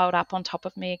of piled up on top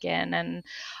of me again. And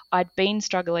I'd been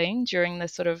struggling during the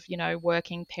sort of,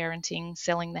 working, parenting,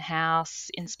 selling the house,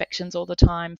 inspections all the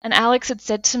time. And Alex had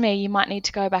said to me, you might need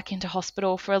to go back into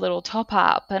hospital for a little top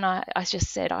up. And I just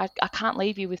said, I can't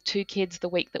leave you with 2 kids the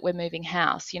week that we're moving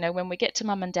house. When we get to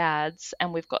mum and dad's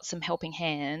and we've got some helping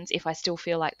hands, if I still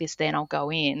feel like this, then I'll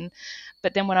go in.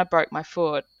 But then when I broke my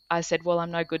foot, I said, well,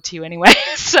 I'm no good to you anyway.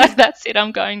 So that's it.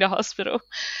 I'm going to hospital.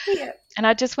 Yeah. And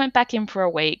I just went back in for a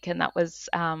week, and that was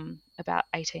about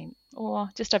 18 or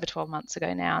just over 12 months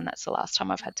ago now. And that's the last time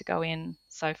I've had to go in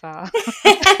so far.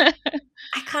 I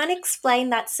can't explain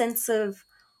that sense of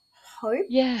hope,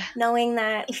 Yeah, knowing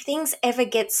that if things ever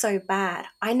get so bad,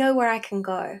 I know where I can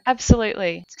go.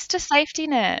 absolutely. It's just a safety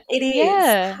net. It is,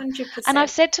 Yeah. And I've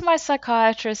 100%. said to my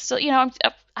psychiatrist,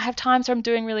 I have times where I'm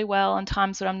doing really well and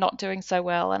times when I'm not doing so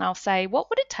well. And I'll say, what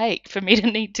would it take for me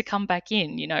to need to come back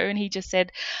in? And he just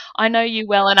said, I know you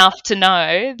well enough to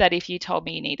know that if you told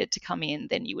me you needed to come in,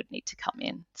 then you would need to come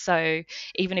in. So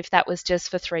even if that was just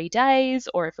for 3 days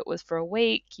or if it was for a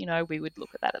week, we would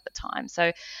look at that at the time.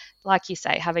 So like you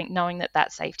say, knowing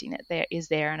that safety net is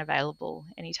there and available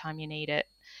anytime you need it.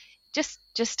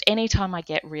 Just anytime I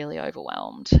get really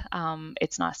overwhelmed,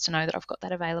 it's nice to know that I've got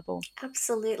that available.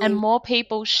 Absolutely. And more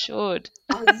people should,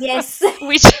 Oh, yes.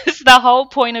 which is the whole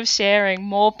point of sharing.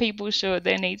 More people should.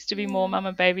 There needs to be more Yeah, mum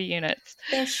and baby units.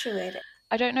 there should.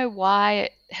 I don't know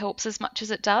why helps as much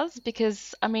as it does,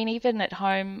 because I mean, even at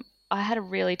home, I had a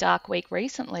really dark week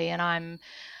recently, and I'm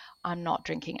not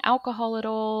drinking alcohol at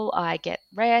all. I get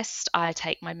rest. I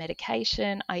take my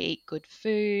medication. I eat good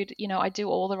food. I do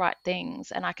all the right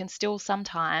things, and I can still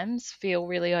sometimes feel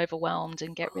really overwhelmed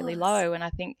and Of get really course. low. And I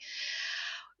think,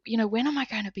 when am I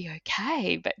going to be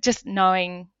okay? But just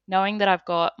knowing that I've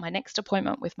got my next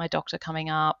appointment with my doctor coming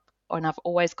up, and I've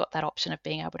always got that option of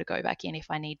being able to go back in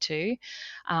if I need to.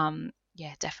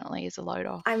 Yeah, definitely is a load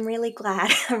off. I'm really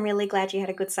glad. I'm really glad you had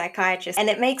a good psychiatrist. And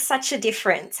it makes such a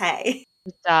difference, hey?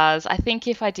 It does. I think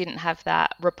if I didn't have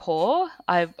that rapport,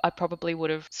 I probably would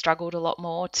have struggled a lot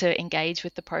more to engage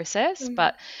with the process. Mm.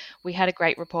 But we had a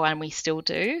great rapport, and we still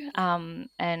do.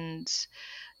 And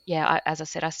yeah, as I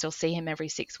said, I still see him every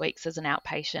 6 weeks as an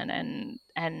outpatient,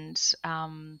 and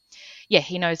yeah,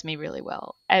 he knows me really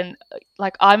well. And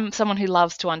like, I'm someone who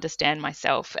loves to understand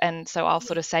myself, and so I'll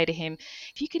sort of say to him,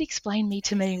 "If you could explain me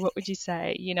to me, what would you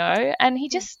say?" And he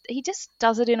just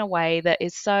does it in a way that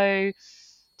is so,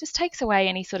 just takes away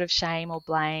any sort of shame or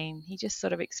blame. He just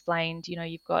sort of explained,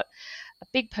 you've got a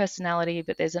big personality,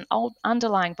 but there's an old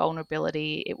underlying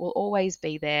vulnerability. It will always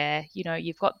be there.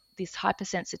 You've got this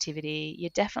hypersensitivity.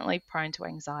 You're definitely prone to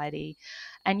anxiety,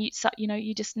 and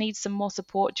you just need some more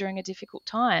support during a difficult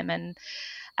time. And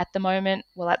at the moment,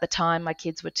 well, at the time my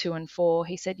kids were 2 and 4,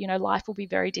 he said, life will be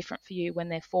very different for you when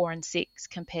they're 4 and 6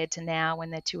 compared to now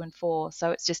when they're 2 and 4.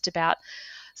 So it's just about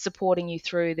supporting you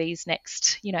through these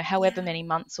next, however Yeah. many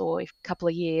months or a couple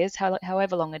of years,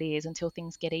 however long it is until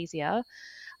things get easier.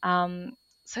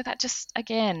 So that just,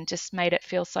 again, just made it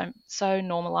feel so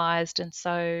normalized, and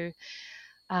so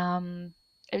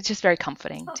it's just very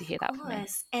comforting to Of hear that from him.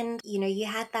 course. And, you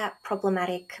had that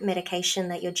problematic medication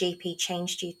that your GP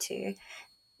changed you to.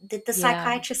 Did the Yeah.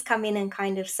 psychiatrist come in and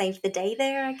kind of save the day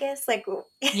there, I guess? Like,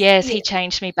 Yes, yeah. he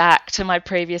changed me back to my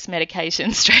previous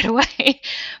medication straight away,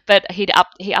 but he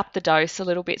upped the dose a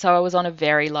little bit, so I was on a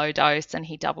very low dose, and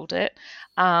he doubled it.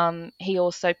 He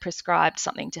also prescribed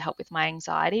something to help with my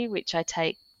anxiety, which I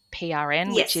take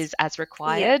PRN, which Yes. is as Yeah.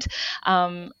 required.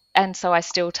 And so I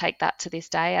still take that to this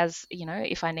day, as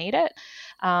if I need it.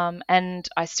 And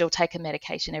I still take a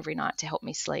medication every night to help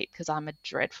me sleep, because I'm a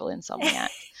dreadful insomniac.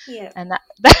 Yeah. And that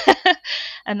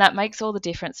and that makes all the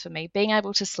difference for me. Being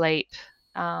able to sleep,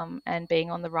 and being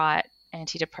on the right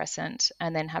antidepressant,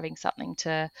 and then having something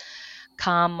to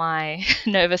calm my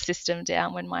nervous system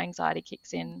down when my anxiety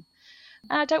kicks in.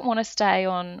 And I don't want to stay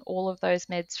on all of those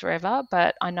meds forever,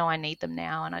 but I know I need them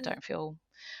now, and I don't feel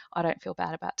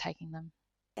bad about taking them.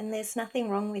 And there's nothing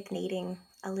wrong with needing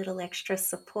a little extra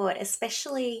support,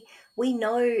 especially we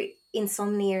know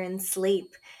insomnia and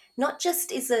sleep not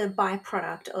just is a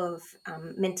byproduct of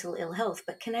mental ill health,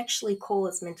 but can actually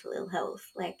cause mental ill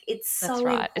health. Like, it's That's so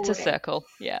right. It's a important. circle.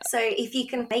 Yeah. So if you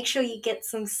can make sure you get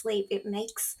some sleep, it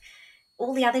makes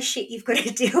all the other shit you've got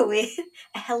to deal with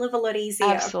a hell of a lot easier.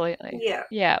 Absolutely. Yeah.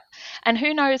 Yeah. And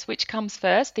who knows which comes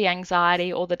first, the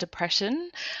anxiety or the depression?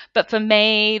 But for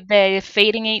me, they're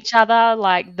feeding each other,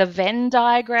 like the Venn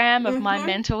diagram of my Mm-hmm.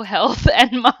 mental health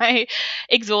and my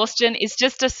exhaustion is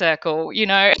just a circle.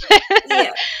 Yeah.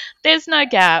 There's no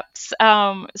gaps.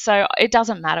 So it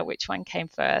doesn't matter which one came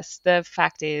first. The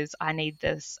fact is, I need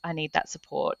this. I need that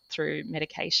support through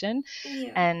medication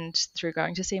Yeah. and through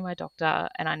going to see my doctor,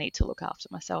 and I need to look after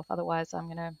myself. Otherwise, I'm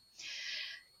going to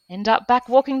end up back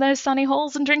walking those sunny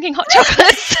halls and drinking hot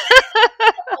chocolates.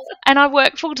 And I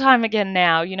work full time again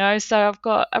now, so I've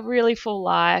got a really full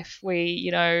life.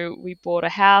 We bought a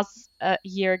house a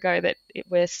year ago that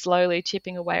we're slowly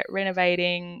chipping away at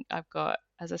renovating. I've got,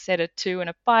 as I said, a 2 and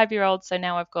a 5-year-old. So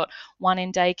now I've got one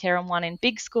in daycare and one in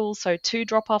big school. So 2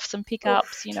 drop offs and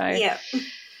pickups. Oof. Yeah.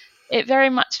 It very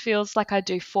much feels like I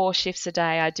do 4 shifts a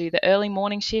day. I do the early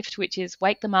morning shift, which is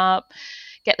wake them up,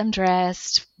 get them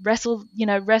dressed, wrestle them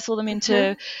Mm-hmm.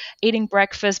 into eating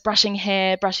breakfast, brushing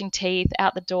hair, brushing teeth,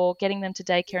 out the door, getting them to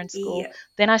daycare and school. Yeah.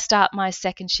 Then I start my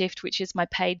second shift, which is my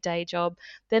paid day job.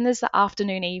 Then there's the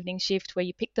afternoon evening shift where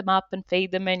you pick them up and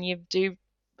feed them, and you do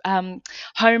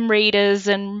home readers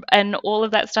and all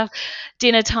of that stuff,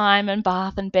 dinner time and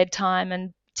bath and bedtime,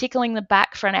 and tickling the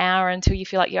back for an hour until you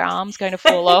feel like your arm's going to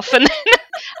fall off,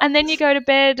 and then you go to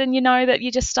bed, and you know that you're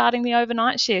just starting the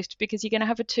overnight shift, because you're going to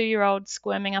have a 2-year-old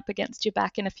squirming up against your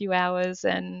back in a few hours,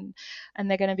 and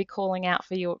they're going to be calling out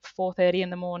for you at 4:30 in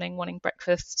the morning wanting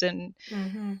breakfast. And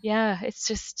Mm-hmm. yeah, it's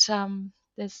just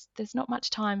there's not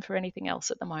much time for anything else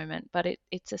at the moment, but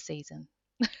it's a season.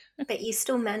 But you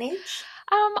still manage?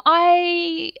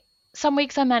 I Some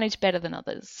weeks I manage better than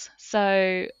others.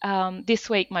 So this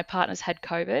week my partner's had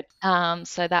COVID,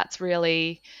 so that's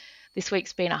really this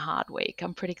week's been a hard week.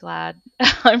 I'm pretty glad.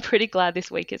 I'm pretty glad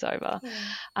this week is over.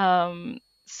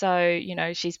 So, you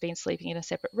know, she's been sleeping in a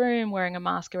separate room, wearing a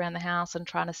mask around the house and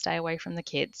trying to stay away from the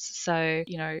kids. So,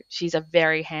 you know, she's a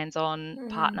very hands-on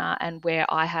partner, and where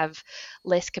I have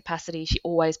less capacity, she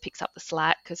always picks up the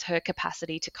slack because her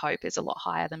capacity to cope is a lot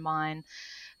higher than mine.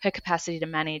 Her capacity to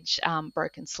manage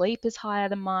broken sleep is higher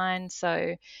than mine.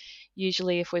 So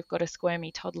usually if we've got a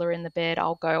squirmy toddler in the bed,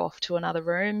 I'll go off to another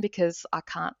room because I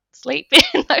can't sleep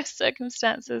in those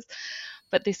circumstances.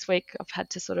 But this week I've had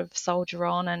to sort of soldier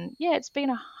on, and yeah, it's been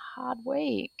a hard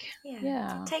week.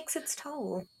 Yeah. It takes its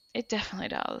toll. It definitely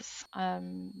does.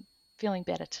 I'm feeling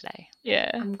better today.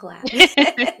 Yeah. I'm glad.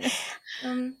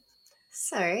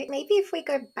 So maybe if we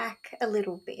go back a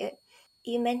little bit,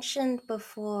 you mentioned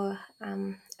before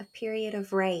a period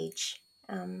of rage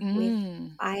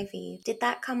with Ivy. Did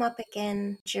that come up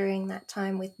again during that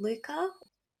time with Luca?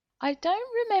 I don't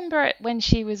remember it when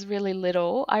she was really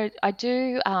little. I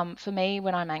do, for me,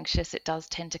 when I'm anxious, it does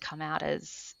tend to come out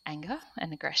as anger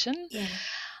and aggression. Yeah.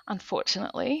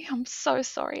 Unfortunately. I'm so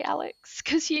sorry, Alex,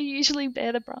 because you usually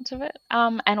bear the brunt of it.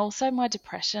 And also my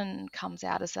depression comes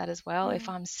out as that as well. If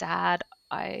I'm sad,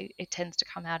 it tends to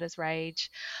come out as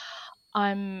rage.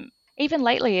 Even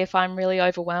lately, if I'm really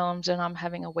overwhelmed and I'm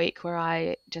having a week where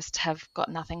I just have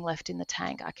got nothing left in the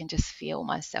tank, I can just feel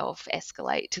myself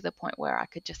escalate to the point where I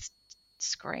could just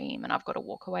scream and I've got to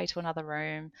walk away to another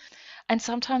room. And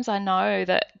sometimes I know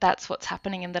that that's what's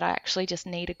happening and that I actually just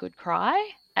need a good cry,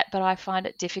 but I find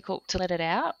it difficult to let it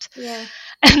out. Yeah.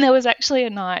 And there was actually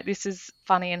a night, this is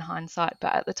funny in hindsight,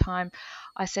 but at the time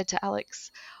I said to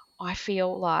Alex, I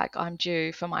feel like I'm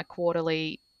due for my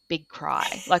quarterly big cry.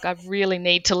 Like I really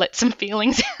need to let some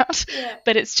feelings out,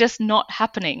 but it's just not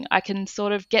happening. I can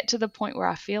sort of get to the point where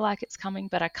I feel like it's coming,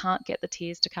 but I can't get the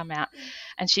tears to come out.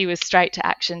 And she was straight to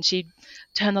action. She'd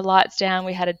turn the lights down.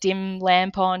 We had a dim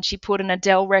lamp on. She put an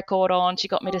Adele record on. She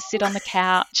got me to sit on the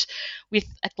couch with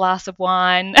a glass of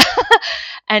wine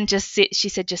and just sit. She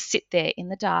said, just sit there in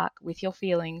the dark with your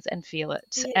feelings and feel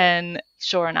it. Yeah. And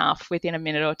sure enough, within a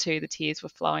minute or two, the tears were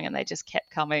flowing and they just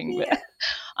kept coming. Yeah.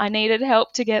 I needed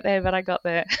help to get there, but I got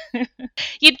there.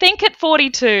 You'd think at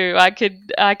 42 I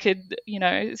could, you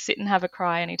know, sit and have a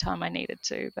cry anytime I needed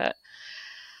to, but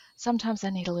sometimes I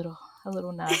need a little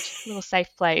nudge, a little safe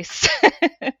place.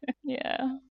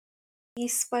 Yeah. You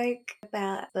spoke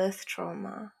about birth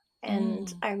trauma,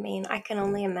 and I mean, I can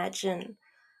only imagine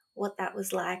what that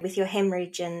was like with your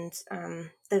hemorrhage and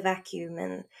the vacuum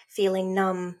and feeling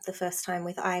numb the first time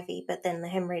with Ivy, but then the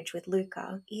hemorrhage with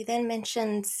Luca. You then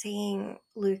mentioned seeing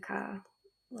Luca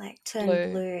like turn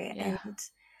blue. Yeah. And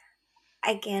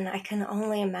again, I can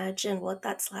only imagine what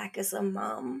that's like as a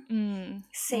mum,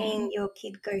 seeing your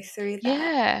kid go through that.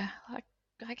 Yeah,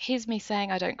 like here's me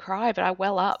saying I don't cry, but I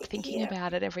well up thinking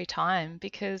about it every time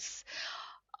because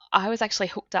I was actually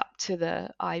hooked up to the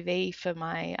IV for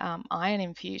my iron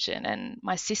infusion, and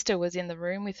my sister was in the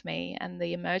room with me, and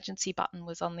the emergency button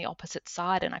was on the opposite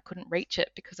side, and I couldn't reach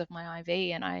it because of my IV,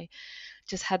 and I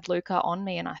just had Luca on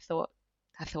me, and I thought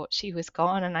she was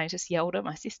gone, and I just yelled at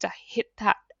my sister, hit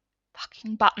that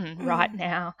fucking button right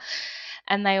now.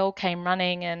 And they all came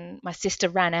running, and my sister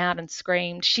ran out and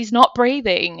screamed, she's not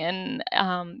breathing. And,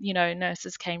 you know,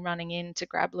 nurses came running in to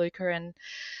grab Luca and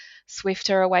swift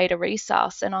her away to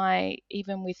resus. And I,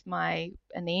 even with my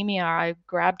anemia, I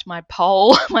grabbed my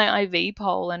pole, my IV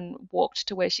pole, and walked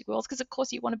to where she was, because of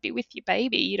course you want to be with your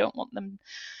baby. You don't want them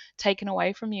taken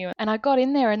away from you. And I got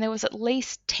in there, and there was at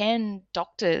least 10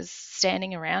 doctors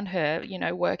standing around her, you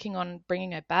know, working on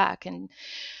bringing her back. And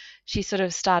she sort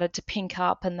of started to pink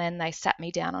up, and then they sat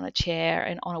me down on a chair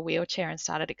and on a wheelchair and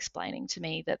started explaining to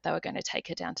me that they were going to take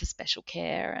her down to special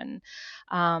care, and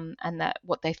that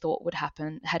what they thought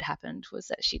had happened was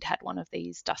that she'd had one of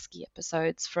these dusky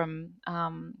episodes from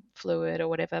fluid or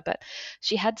whatever, but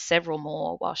she had several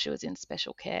more while she was in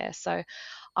special care. So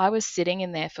I was sitting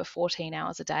in there for 14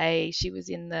 hours a day. She was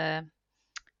in the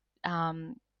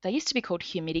they used to be called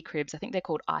humidity cribs. I think they're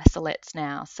called isolettes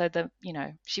now. So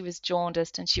she was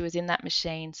jaundiced and she was in that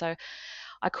machine. So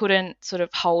I couldn't sort of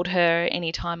hold her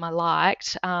anytime I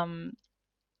liked.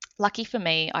 Lucky for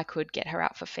me, I could get her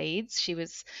out for feeds. She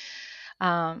was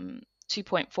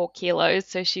 2.4 kilos,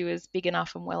 so she was big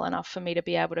enough and well enough for me to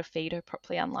be able to feed her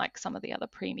properly, unlike some of the other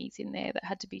preemies in there that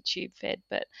had to be tube fed.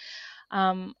 But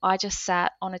I just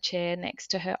sat on a chair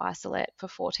next to her isolette for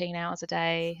 14 hours a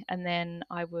day, and then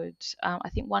I would, I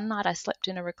think one night I slept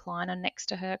in a recliner next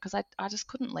to her because I just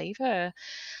couldn't leave her.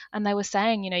 And they were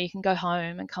saying, you can go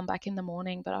home and come back in the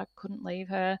morning, but I couldn't leave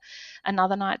her.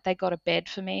 Another night they got a bed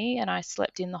for me, and I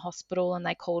slept in the hospital, and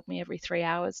they called me every 3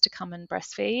 hours to come and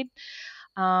breastfeed.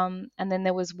 And then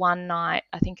there was one night,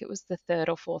 I think it was the third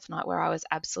or fourth night, where I was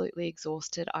absolutely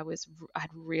exhausted. I had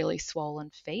really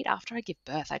swollen feet. After I give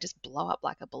birth, I just blow up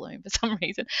like a balloon for some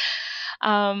reason.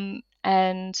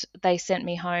 And they sent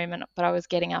me home, but I was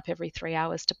getting up every 3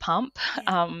 hours to pump.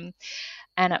 Yeah.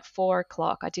 And at 4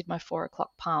 o'clock, I did my 4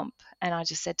 o'clock pump, and I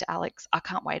just said to Alex, I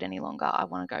can't wait any longer. I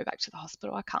want to go back to the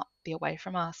hospital. I can't be away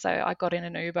from her. So I got in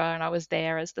an Uber, and I was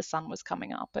there as the sun was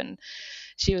coming up, and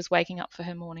she was waking up for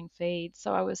her morning feed.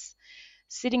 So I was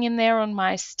sitting in there on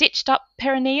my stitched up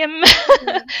perineum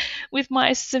with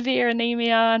my severe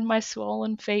anemia and my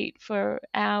swollen feet for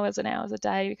hours and hours a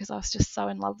day, because I was just so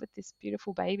in love with this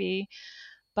beautiful baby.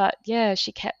 But yeah,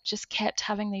 she kept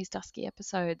having these dusky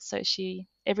episodes. So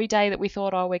every day that we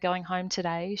thought, oh, we're going home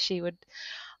today, she would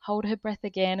hold her breath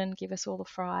again and give us all the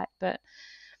fright. But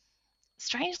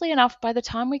strangely enough, by the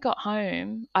time we got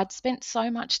home, I'd spent so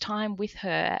much time with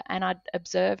her, and I'd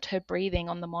observed her breathing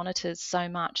on the monitors so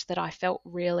much that I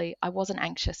wasn't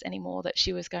anxious anymore that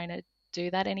she was going to do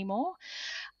that anymore.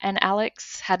 And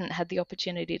Alex hadn't had the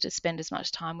opportunity to spend as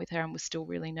much time with her and was still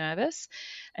really nervous.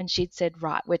 And she'd said,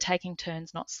 right, we're taking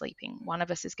turns not sleeping. One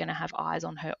of us is going to have eyes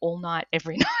on her all night,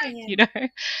 every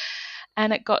night,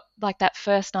 And it got like that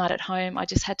first night at home, I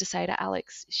just had to say to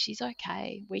Alex, she's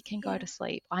okay. We can go to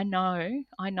sleep. I know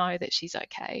that she's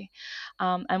okay.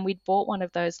 And we'd bought one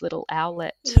of those little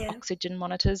owlet oxygen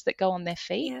monitors that go on their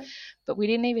feet, but we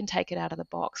didn't even take it out of the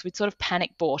box. We'd sort of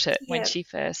panic bought it when she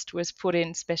first was put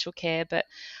in special care. But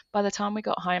by the time we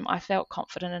got home, I felt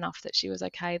confident enough that she was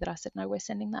okay that I said, no, we're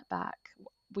sending that back.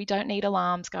 We don't need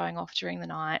alarms going off during the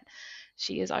night.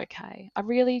 She is okay.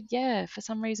 For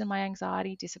some reason, my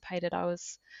anxiety dissipated. I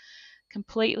was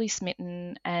completely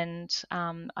smitten, and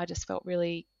I just felt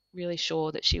really, really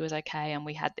sure that she was okay, and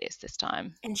we had this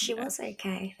time. And she was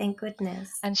okay, thank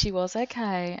goodness. And she was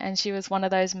okay. And she was one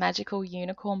of those magical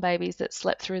unicorn babies that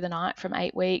slept through the night from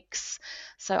 8 weeks.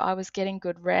 So I was getting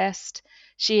good rest.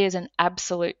 She is an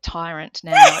absolute tyrant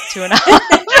now at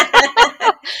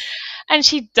 2.5. And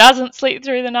she doesn't sleep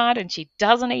through the night, and she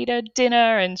doesn't eat her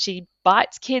dinner, and she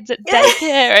bites kids at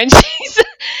daycare, and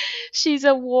she's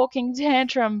a walking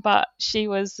tantrum. But she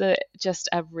was just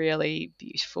a really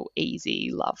beautiful, easy,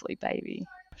 lovely baby.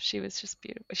 She was just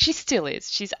beautiful. She still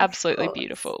is. She's absolutely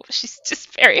beautiful. She's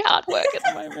just very hard work at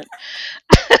the moment.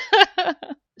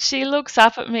 She looks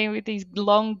up at me with these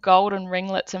long golden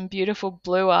ringlets and beautiful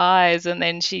blue eyes, and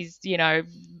then she's,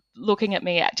 looking at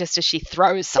me just as she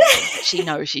throws something that she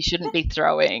knows she shouldn't be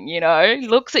throwing,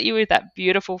 looks at you with that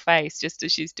beautiful face just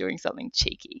as she's doing something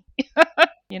cheeky.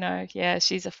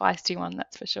 She's a feisty one,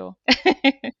 that's for sure.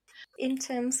 In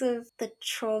terms of the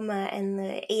trauma and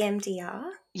the EMDR,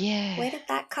 where did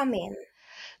that come in?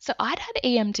 So I'd had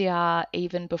EMDR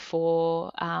even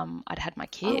before I'd had my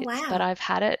kids, but I've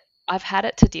had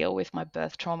it to deal with my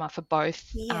birth trauma for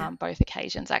both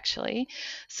occasions, actually.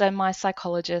 So my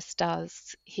psychologist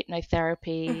does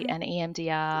hypnotherapy and EMDR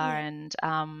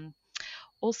and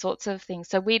all sorts of things.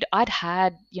 So I'd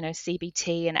had,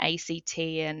 CBT and ACT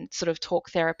and sort of talk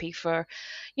therapy for,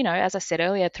 as I said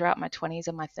earlier, throughout my 20s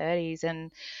and my 30s.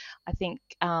 And I think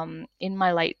in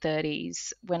my late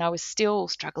 30s, when I was still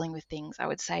struggling with things, I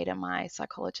would say to my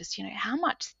psychologist, how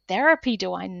much therapy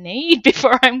do I need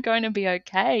before I'm going to be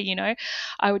okay?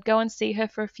 I would go and see her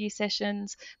for a few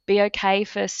sessions, be okay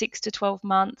for 6 to 12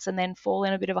 months, and then fall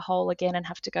in a bit of a hole again and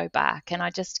have to go back. And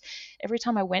every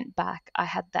time I went back, I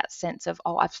had that sense of,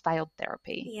 oh, I've failed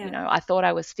therapy. I thought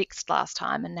I was fixed last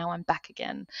time, and now I'm back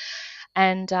again.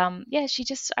 And I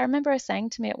remember her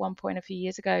saying to me at one point a few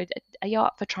years ago, are you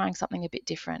up for trying something a bit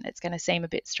different? It's going to seem a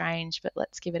bit strange, but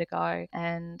let's give it a go.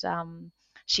 And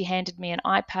she handed me an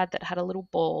iPad that had a little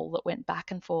ball that went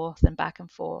back and forth and back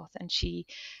and forth. And she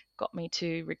got me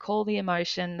to recall the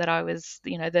emotion that I was,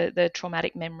 the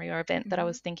traumatic memory or event that I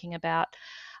was thinking about.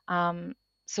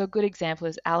 So a good example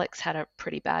is Alex had a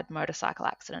pretty bad motorcycle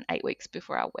accident 8 weeks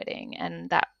before our wedding, and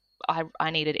that I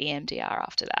needed EMDR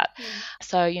after that.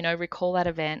 So, recall that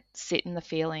event, sit in the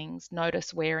feelings,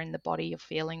 notice where in the body you're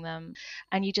feeling them,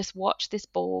 and you just watch this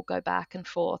ball go back and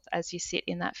forth as you sit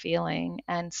in that feeling,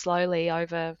 and slowly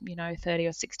over, 30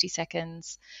 or 60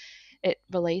 seconds, it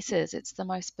releases. It's the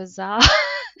most bizarre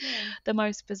the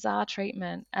most bizarre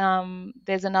treatment.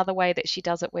 There's another way that she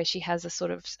does it where she has a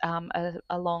sort of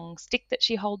a long stick that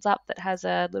she holds up that has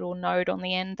a little node on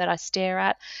the end that I stare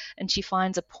at, and she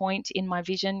finds a point in my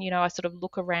vision. I sort of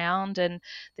look around, and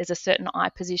there's a certain eye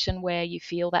position where you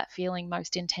feel that feeling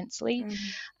most intensely,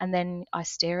 and then I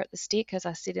stare at the stick as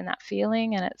I sit in that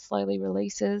feeling, and it slowly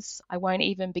releases. I won't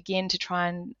even begin to try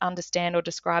and understand or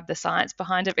describe the science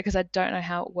behind it because I don't know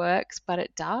how it works. works, but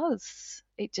it does.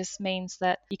 It just means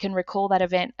that you can recall that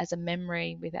event as a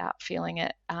memory without feeling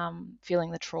it,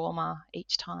 feeling the trauma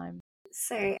each time.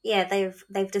 So yeah,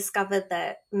 they've discovered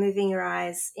that moving your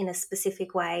eyes in a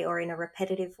specific way or in a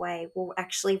repetitive way will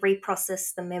actually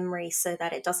reprocess the memory so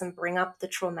that it doesn't bring up the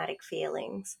traumatic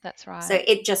feelings. That's right. So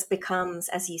it just becomes,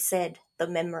 as you said, the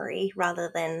memory rather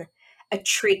than a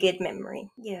triggered memory.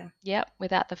 Yeah. Yep,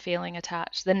 without the feeling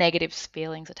attached, the negative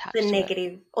feelings attached The to it.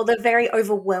 negative or the very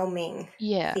overwhelming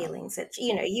Yeah. feelings that,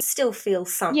 you still feel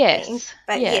something. Yes.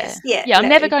 But Yeah. yeah. Yeah, I'm No.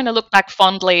 never going to look back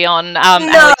fondly on No.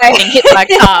 Alex getting hit by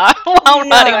a car while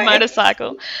riding a No.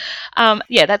 motorcycle.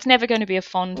 Yeah, that's never going to be a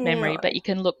fond memory, No. but you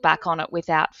can look back on it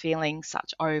without feeling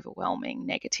such overwhelming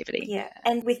negativity. Yeah.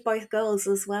 And with both girls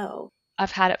as well. I've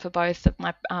had it for both of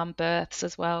my births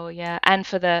as well, yeah, and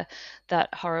for that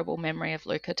horrible memory of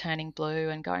Luca turning blue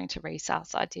and going to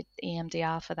resus. I did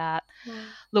EMDR for that. Wow.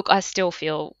 Look, I still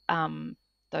feel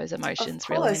those Of emotions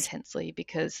really course. intensely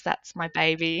because that's my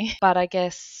baby. But I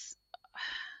guess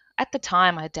at the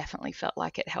time, I definitely felt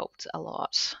like it helped a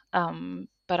lot.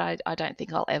 But I don't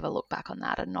think I'll ever look back on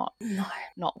that and No.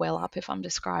 not well up if I'm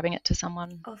describing it to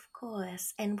someone. Of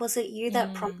course. And was it you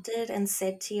that prompted and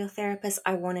said to your therapist,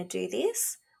 I want to do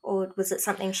this? Or was it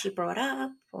something she brought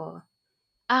up? Or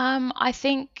I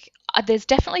think there's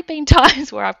definitely been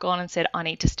times where I've gone and said, I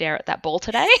need to stare at that ball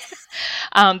today.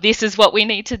 This is what we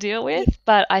need to deal with.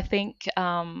 But I think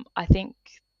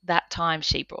that time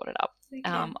she brought it up.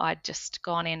 Okay. I'd just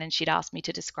gone in and she'd asked me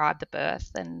to describe the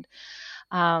birth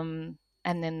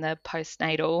and then the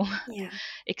postnatal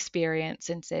experience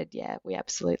and said, yeah, we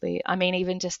absolutely, I mean,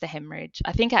 even just the hemorrhage.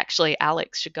 I think actually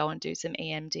Alex should go and do some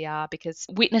EMDR because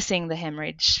witnessing the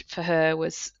hemorrhage for her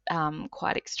was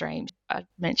quite extreme. I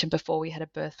mentioned before we had a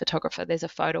birth photographer. There's a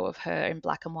photo of her in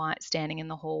black and white standing in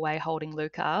the hallway holding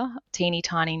Luca, teeny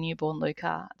tiny newborn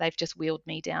Luca. They've just wheeled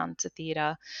me down to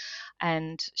theatre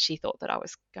and she thought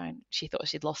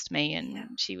she'd lost me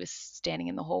and she was standing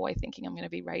in the hallway thinking I'm going to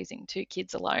be raising 2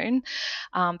 kids alone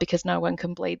because no one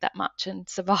can bleed that much and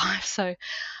survive. So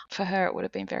for her it would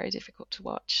have been very difficult to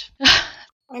watch.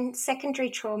 And secondary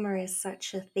trauma is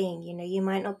such a thing, you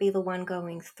might not be the one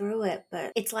going through it,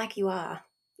 but it's like you are.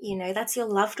 That's your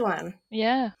loved one.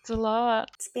 Yeah, it's a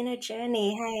lot. It's been a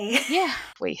journey, hey? Yeah,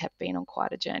 we have been on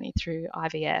quite a journey through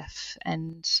IVF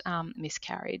and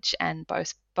miscarriage and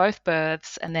both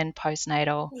births and then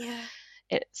postnatal. Yeah.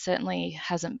 It certainly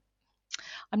hasn't.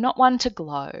 I'm not one to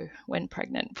glow when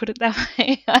pregnant, put it that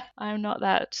way. I'm not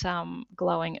that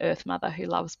glowing earth mother who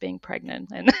loves being pregnant.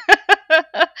 And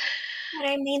But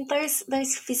I mean,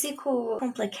 those physical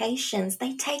complications,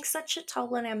 they take such a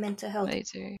toll on our mental health. They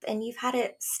do. And you've had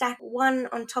it stack one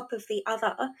on top of the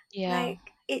other. Yeah.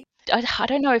 I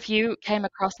don't know if you came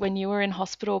across when you were in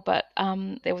hospital, but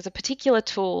there was a particular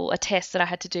tool, a test that I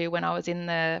had to do when I was in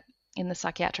the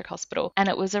psychiatric hospital, and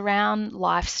it was around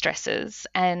life stresses,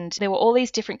 and there were all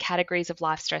these different categories of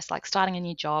life stress, like starting a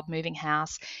new job, moving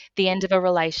house, the end of a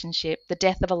relationship, the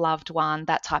death of a loved one,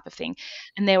 that type of thing.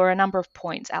 And there were a number of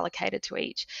points allocated to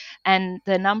each, and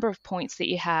the number of points that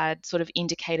you had sort of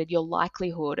indicated your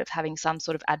likelihood of having some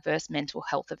sort of adverse mental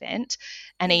health event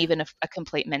and even a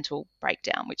complete mental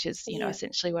breakdown, which is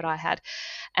essentially what I had.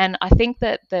 And I think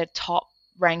that the top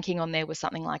ranking on there was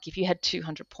something like if you had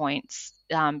 200 points,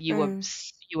 you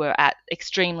were at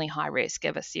extremely high risk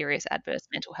of a serious adverse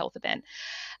mental health event.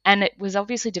 And it was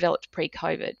obviously developed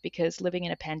pre-COVID because living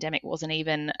in a pandemic wasn't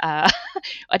even I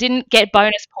didn't get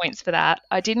bonus points for that.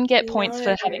 I didn't get points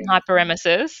for having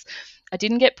hyperemesis. I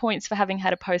didn't get points for having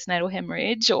had a postnatal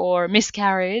hemorrhage or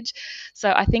miscarriage.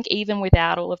 So I think even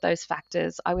without all of those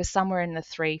factors, I was somewhere in the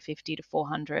 350 to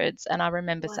 400s. And I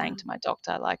remember saying to my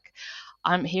doctor, like,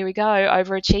 here we go,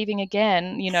 overachieving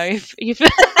again. If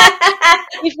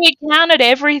if we counted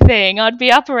everything, I'd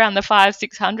be up around the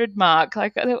 500-600 mark.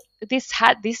 Like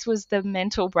this was the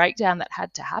mental breakdown that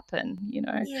had to happen.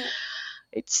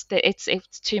 It's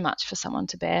too much for someone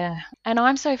to bear. And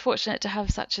I'm so fortunate to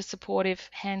have such a supportive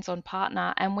hands-on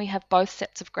partner, and we have both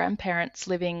sets of grandparents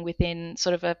living within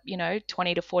sort of a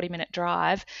 20 to 40 minute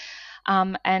drive.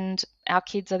 And our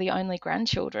kids are the only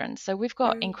grandchildren. So we've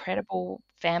got incredible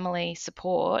family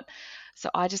support. So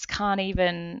I just can't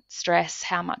even stress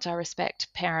how much I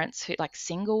respect parents who, like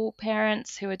single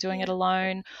parents who are doing it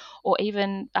alone, or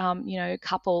even,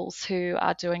 couples who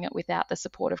are doing it without the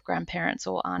support of grandparents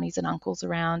or aunties and uncles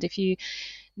around. If you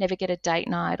never get a date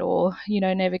night or,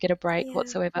 never get a break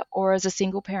whatsoever, or as a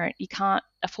single parent, you can't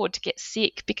afford to get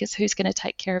sick because who's going to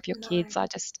take care of your kids? I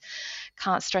just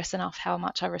can't stress enough how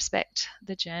much I respect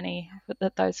the journey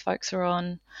that those folks are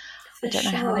on. I don't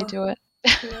know how they do it.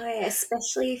 No,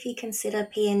 especially if you consider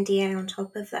PNDA on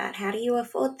top of that. How do you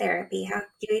afford therapy? How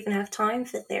do you even have time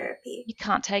for therapy? You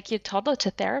can't take your toddler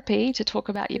to therapy to talk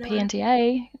about your No,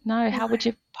 PNDA. No, no. how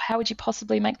would you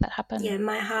possibly make that happen? Yeah,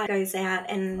 my heart goes out,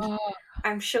 and Oh,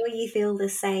 I'm sure you feel the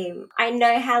same. I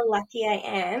know how lucky I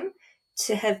am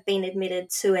to have been admitted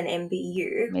to an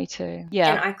MBU, me too. and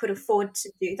Yeah. I could afford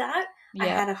to do that. I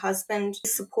Yeah. had a husband to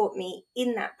support me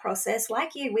in that process.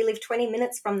 Like you, we live 20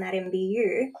 minutes from that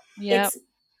MBU. Yeah.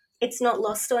 It's not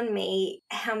lost on me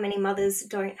how many mothers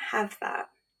don't have that.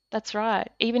 That's right.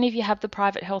 Even if you have the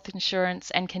private health insurance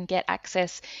and can get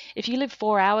access, if you live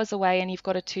 4 hours away and you've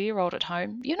got a 2-year-old at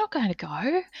home, you're not going to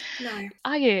go, No,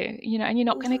 are you? And you're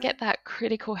not going to no. get that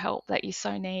critical help that you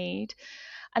so need.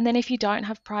 And then if you don't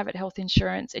have private health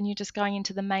insurance and you're just going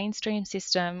into the mainstream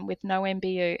system with no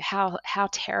MBU, how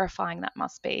terrifying that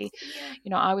must be.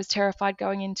 Yeah, I was terrified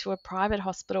going into a private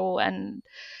hospital, and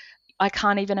I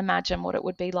can't even imagine what it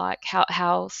would be like,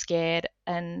 how scared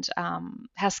and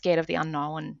how scared of the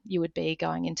unknown you would be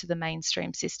going into the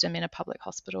mainstream system in a public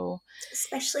hospital.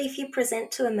 especially if you present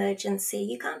to emergency.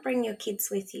 You can't bring your kids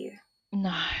with you.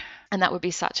 No. And that would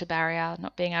be such a barrier,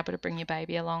 not being able to bring your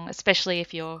baby along, especially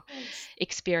if you're Of course.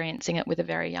 experiencing it with a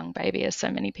very young baby, as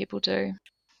so many people do.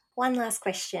 One last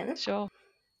question. Sure.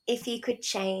 If you could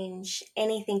change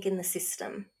anything in the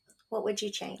system, what would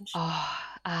you change? Oh,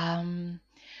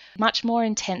 much more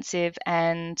intensive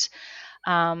and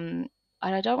um,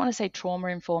 I don't want to say trauma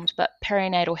informed, but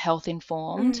perinatal health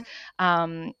informed Mm,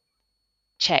 um,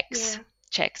 checks yeah,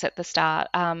 checks at the start,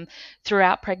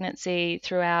 throughout pregnancy,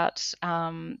 throughout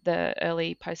the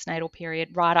early postnatal period,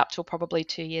 right up till probably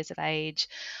 2 years of age.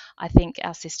 I think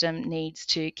our system needs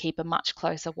to keep a much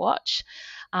closer watch,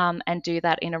 and do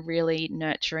that in a really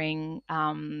nurturing,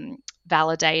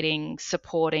 validating,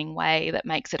 supporting way that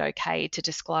makes it okay to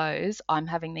disclose, I'm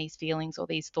having these feelings or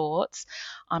these thoughts,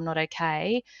 I'm not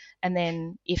okay. And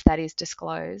then if that is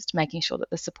disclosed, making sure that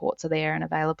the supports are there and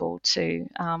available to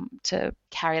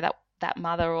carry that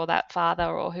mother or that father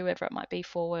or whoever it might be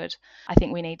forward. I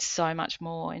think we need so much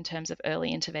more in terms of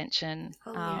early intervention.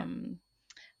 oh yeah.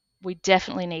 We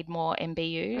definitely need more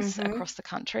MBUs Mm-hmm. across the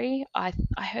country. I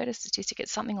heard a statistic,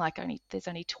 it's something like there's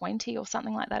only 20 or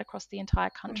something like that across the entire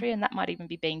Mm, country, and that might even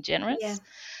be being yeah, generous.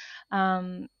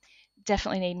 Um,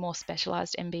 Definitely need more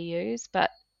specialised MBUs,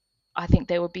 but I think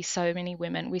there would be so many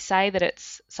women. We say that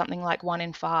it's something like 1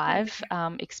 in 5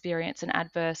 yeah, experience an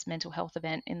adverse mental health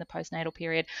event in the postnatal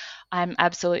period. I'm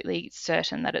absolutely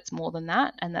certain that it's more than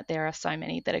that, and that there are so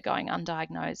many that are going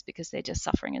undiagnosed because they're just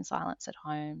suffering in silence at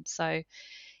home. So,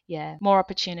 yeah, more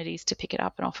opportunities to pick it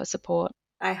up and offer support.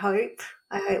 I hope.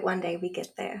 I hope one day we get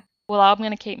there. Well, I'm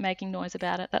going to keep making noise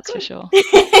about it, that's for Good. sure.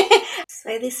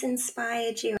 So this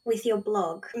inspired you with your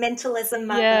blog, Mental as a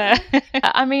Yeah. Mother.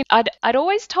 I mean, I'd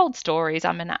always told stories.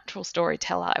 I'm a natural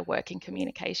storyteller. I work in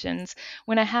communications.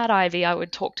 When I had Ivy, I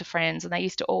would talk to friends, and they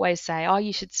used to always say, "Oh,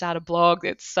 you should start a blog.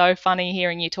 It's so funny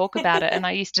hearing you talk about it." And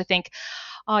I used to think,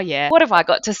 "Oh, yeah, what have I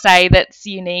got to say that's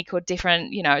unique or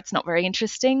different? It's not very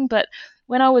interesting." But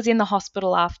when I was in the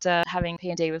hospital after having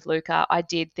P&D with Luca, I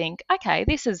did think, okay,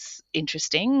 this is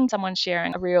interesting. Someone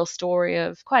sharing a real story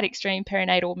of quite extreme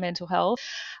perinatal mental health,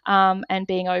 and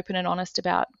being open and honest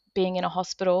about being in a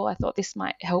hospital. I thought this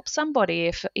might help somebody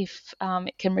if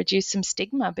it can reduce some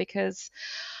stigma, because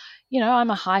I'm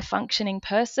a high functioning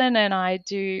person, and I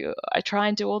try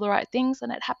and do all the right things,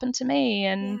 and it happened to me.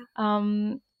 Yeah,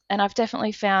 And I've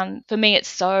definitely found, for me, it's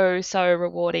so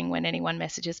rewarding when anyone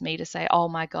messages me to say, "Oh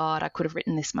my God, I could have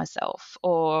written this myself,"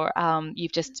 or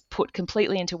 "You've just put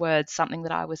completely into words something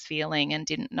that I was feeling and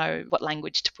didn't know what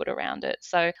language to put around it."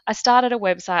 So I started a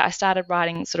website. I started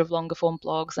writing sort of longer form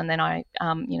blogs, and then I,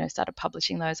 started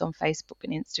publishing those on Facebook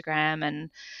and Instagram, and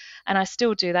I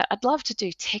still do that. I'd love to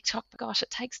do TikTok, but gosh, it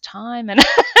takes time, and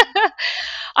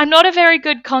I'm not a very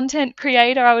good content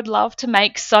creator. I would love to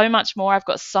make so much more. I've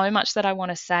got so much that I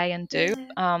want to say and do.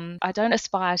 yeah, I don't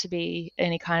aspire to be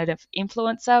any kind of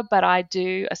influencer, but I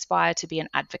do aspire to be an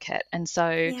advocate. And so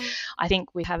yeah, I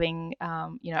think with having,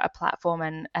 a platform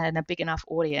and a big enough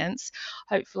audience,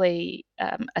 hopefully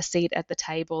a seat at the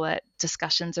table at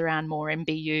discussions around more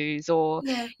MBUs, or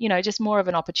yeah. just more of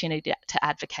an opportunity to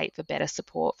advocate for better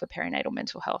support for perinatal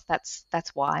mental health. That's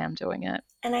why I'm doing it.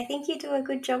 And I think you do a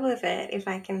good job of it, if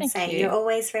I can Thank say. You're you.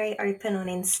 always very open on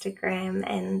Instagram.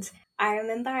 And I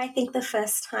remember, I think the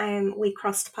first time we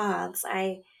crossed paths,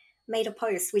 I made a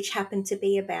post which happened to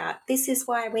be about this is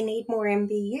why we need more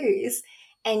MBUs.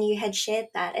 And you had shared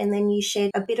that. And then you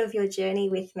shared a bit of your journey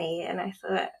with me. And I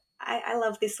thought, I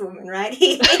love this woman right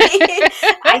here.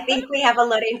 I think we have a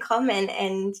lot in common,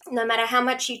 and no matter how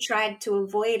much you tried to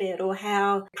avoid it or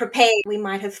how prepared we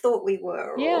might have thought we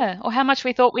were, or how much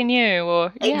we thought we knew,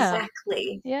 or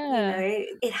exactly, yeah.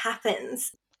 it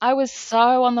happens. I was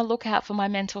so on the lookout for my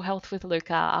mental health with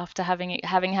Luca after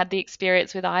having had the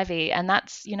experience with Ivy, and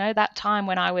that's that time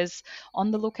when I was on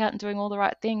the lookout and doing all the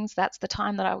right things. That's the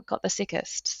time that I got the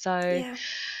sickest. So Yeah.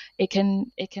 it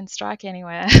can strike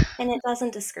anywhere. And it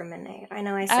doesn't discriminate. I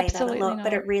know I say Absolutely that a lot,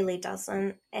 but not. it really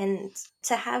doesn't. And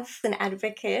to have an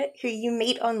advocate who you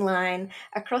meet online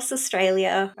across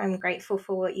Australia, I'm grateful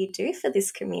for what you do for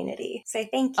this community. So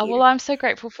thank Oh, you. well, I'm so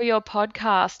grateful for your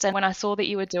podcast. And when I saw that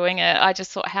you were doing it, I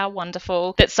just thought how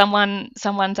wonderful that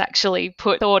someone's actually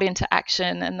put thought into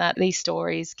action and that these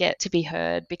stories get to be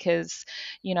heard, because,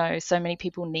 so many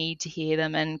people need to hear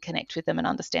them and connect with them and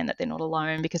understand that they're not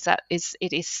alone, because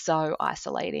it is so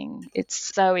isolating.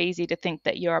 It's so easy to think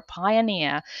that you're a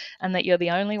pioneer and that you're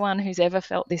the only one who's ever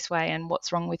felt this way and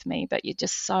what's wrong with me, but you're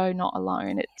just so not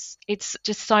alone. It's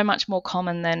just so much more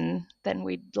common than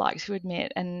we'd like to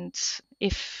admit. And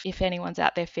if anyone's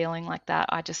out there feeling like that,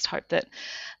 I just hope that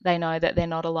they know that they're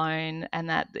not alone and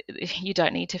that you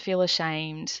don't need to feel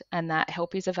ashamed and that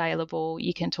help is available.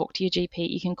 You can talk to your GP.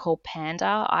 You can call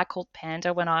PANDA. I called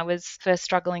PANDA when I was first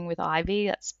struggling with Ivy.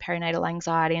 That's Perinatal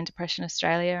Anxiety and Depression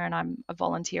Australia, and I'm a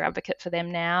volunteer advocate for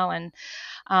them now. And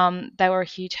they were a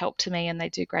huge help to me, and they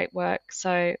do great work.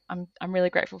 So I'm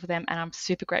really grateful for them, and I'm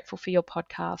super grateful for your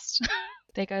podcast.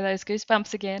 There go those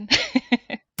goosebumps again.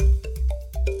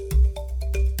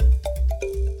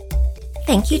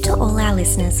 Thank you to all our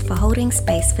listeners for holding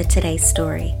space for today's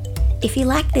story. If you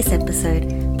like this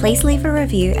episode, please leave a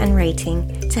review and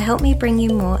rating to help me bring you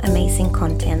more amazing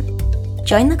content.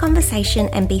 Join the conversation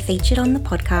and be featured on the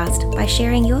podcast by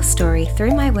sharing your story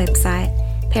through my website,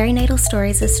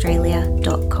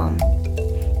 perinatalstoriesaustralia.com.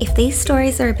 If these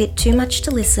stories are a bit too much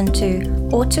to listen to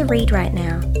or to read right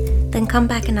now, then come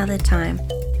back another time.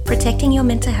 Protecting your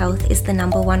mental health is the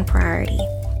number one priority.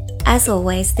 As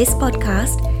always, this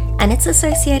podcast and its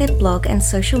associated blog and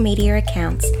social media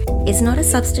accounts is not a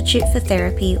substitute for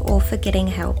therapy or for getting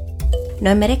help.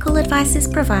 No medical advice is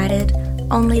provided,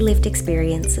 only lived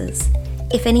experiences.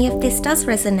 If any of this does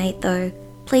resonate though,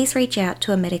 please reach out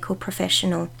to a medical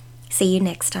professional. See you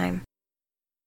next time.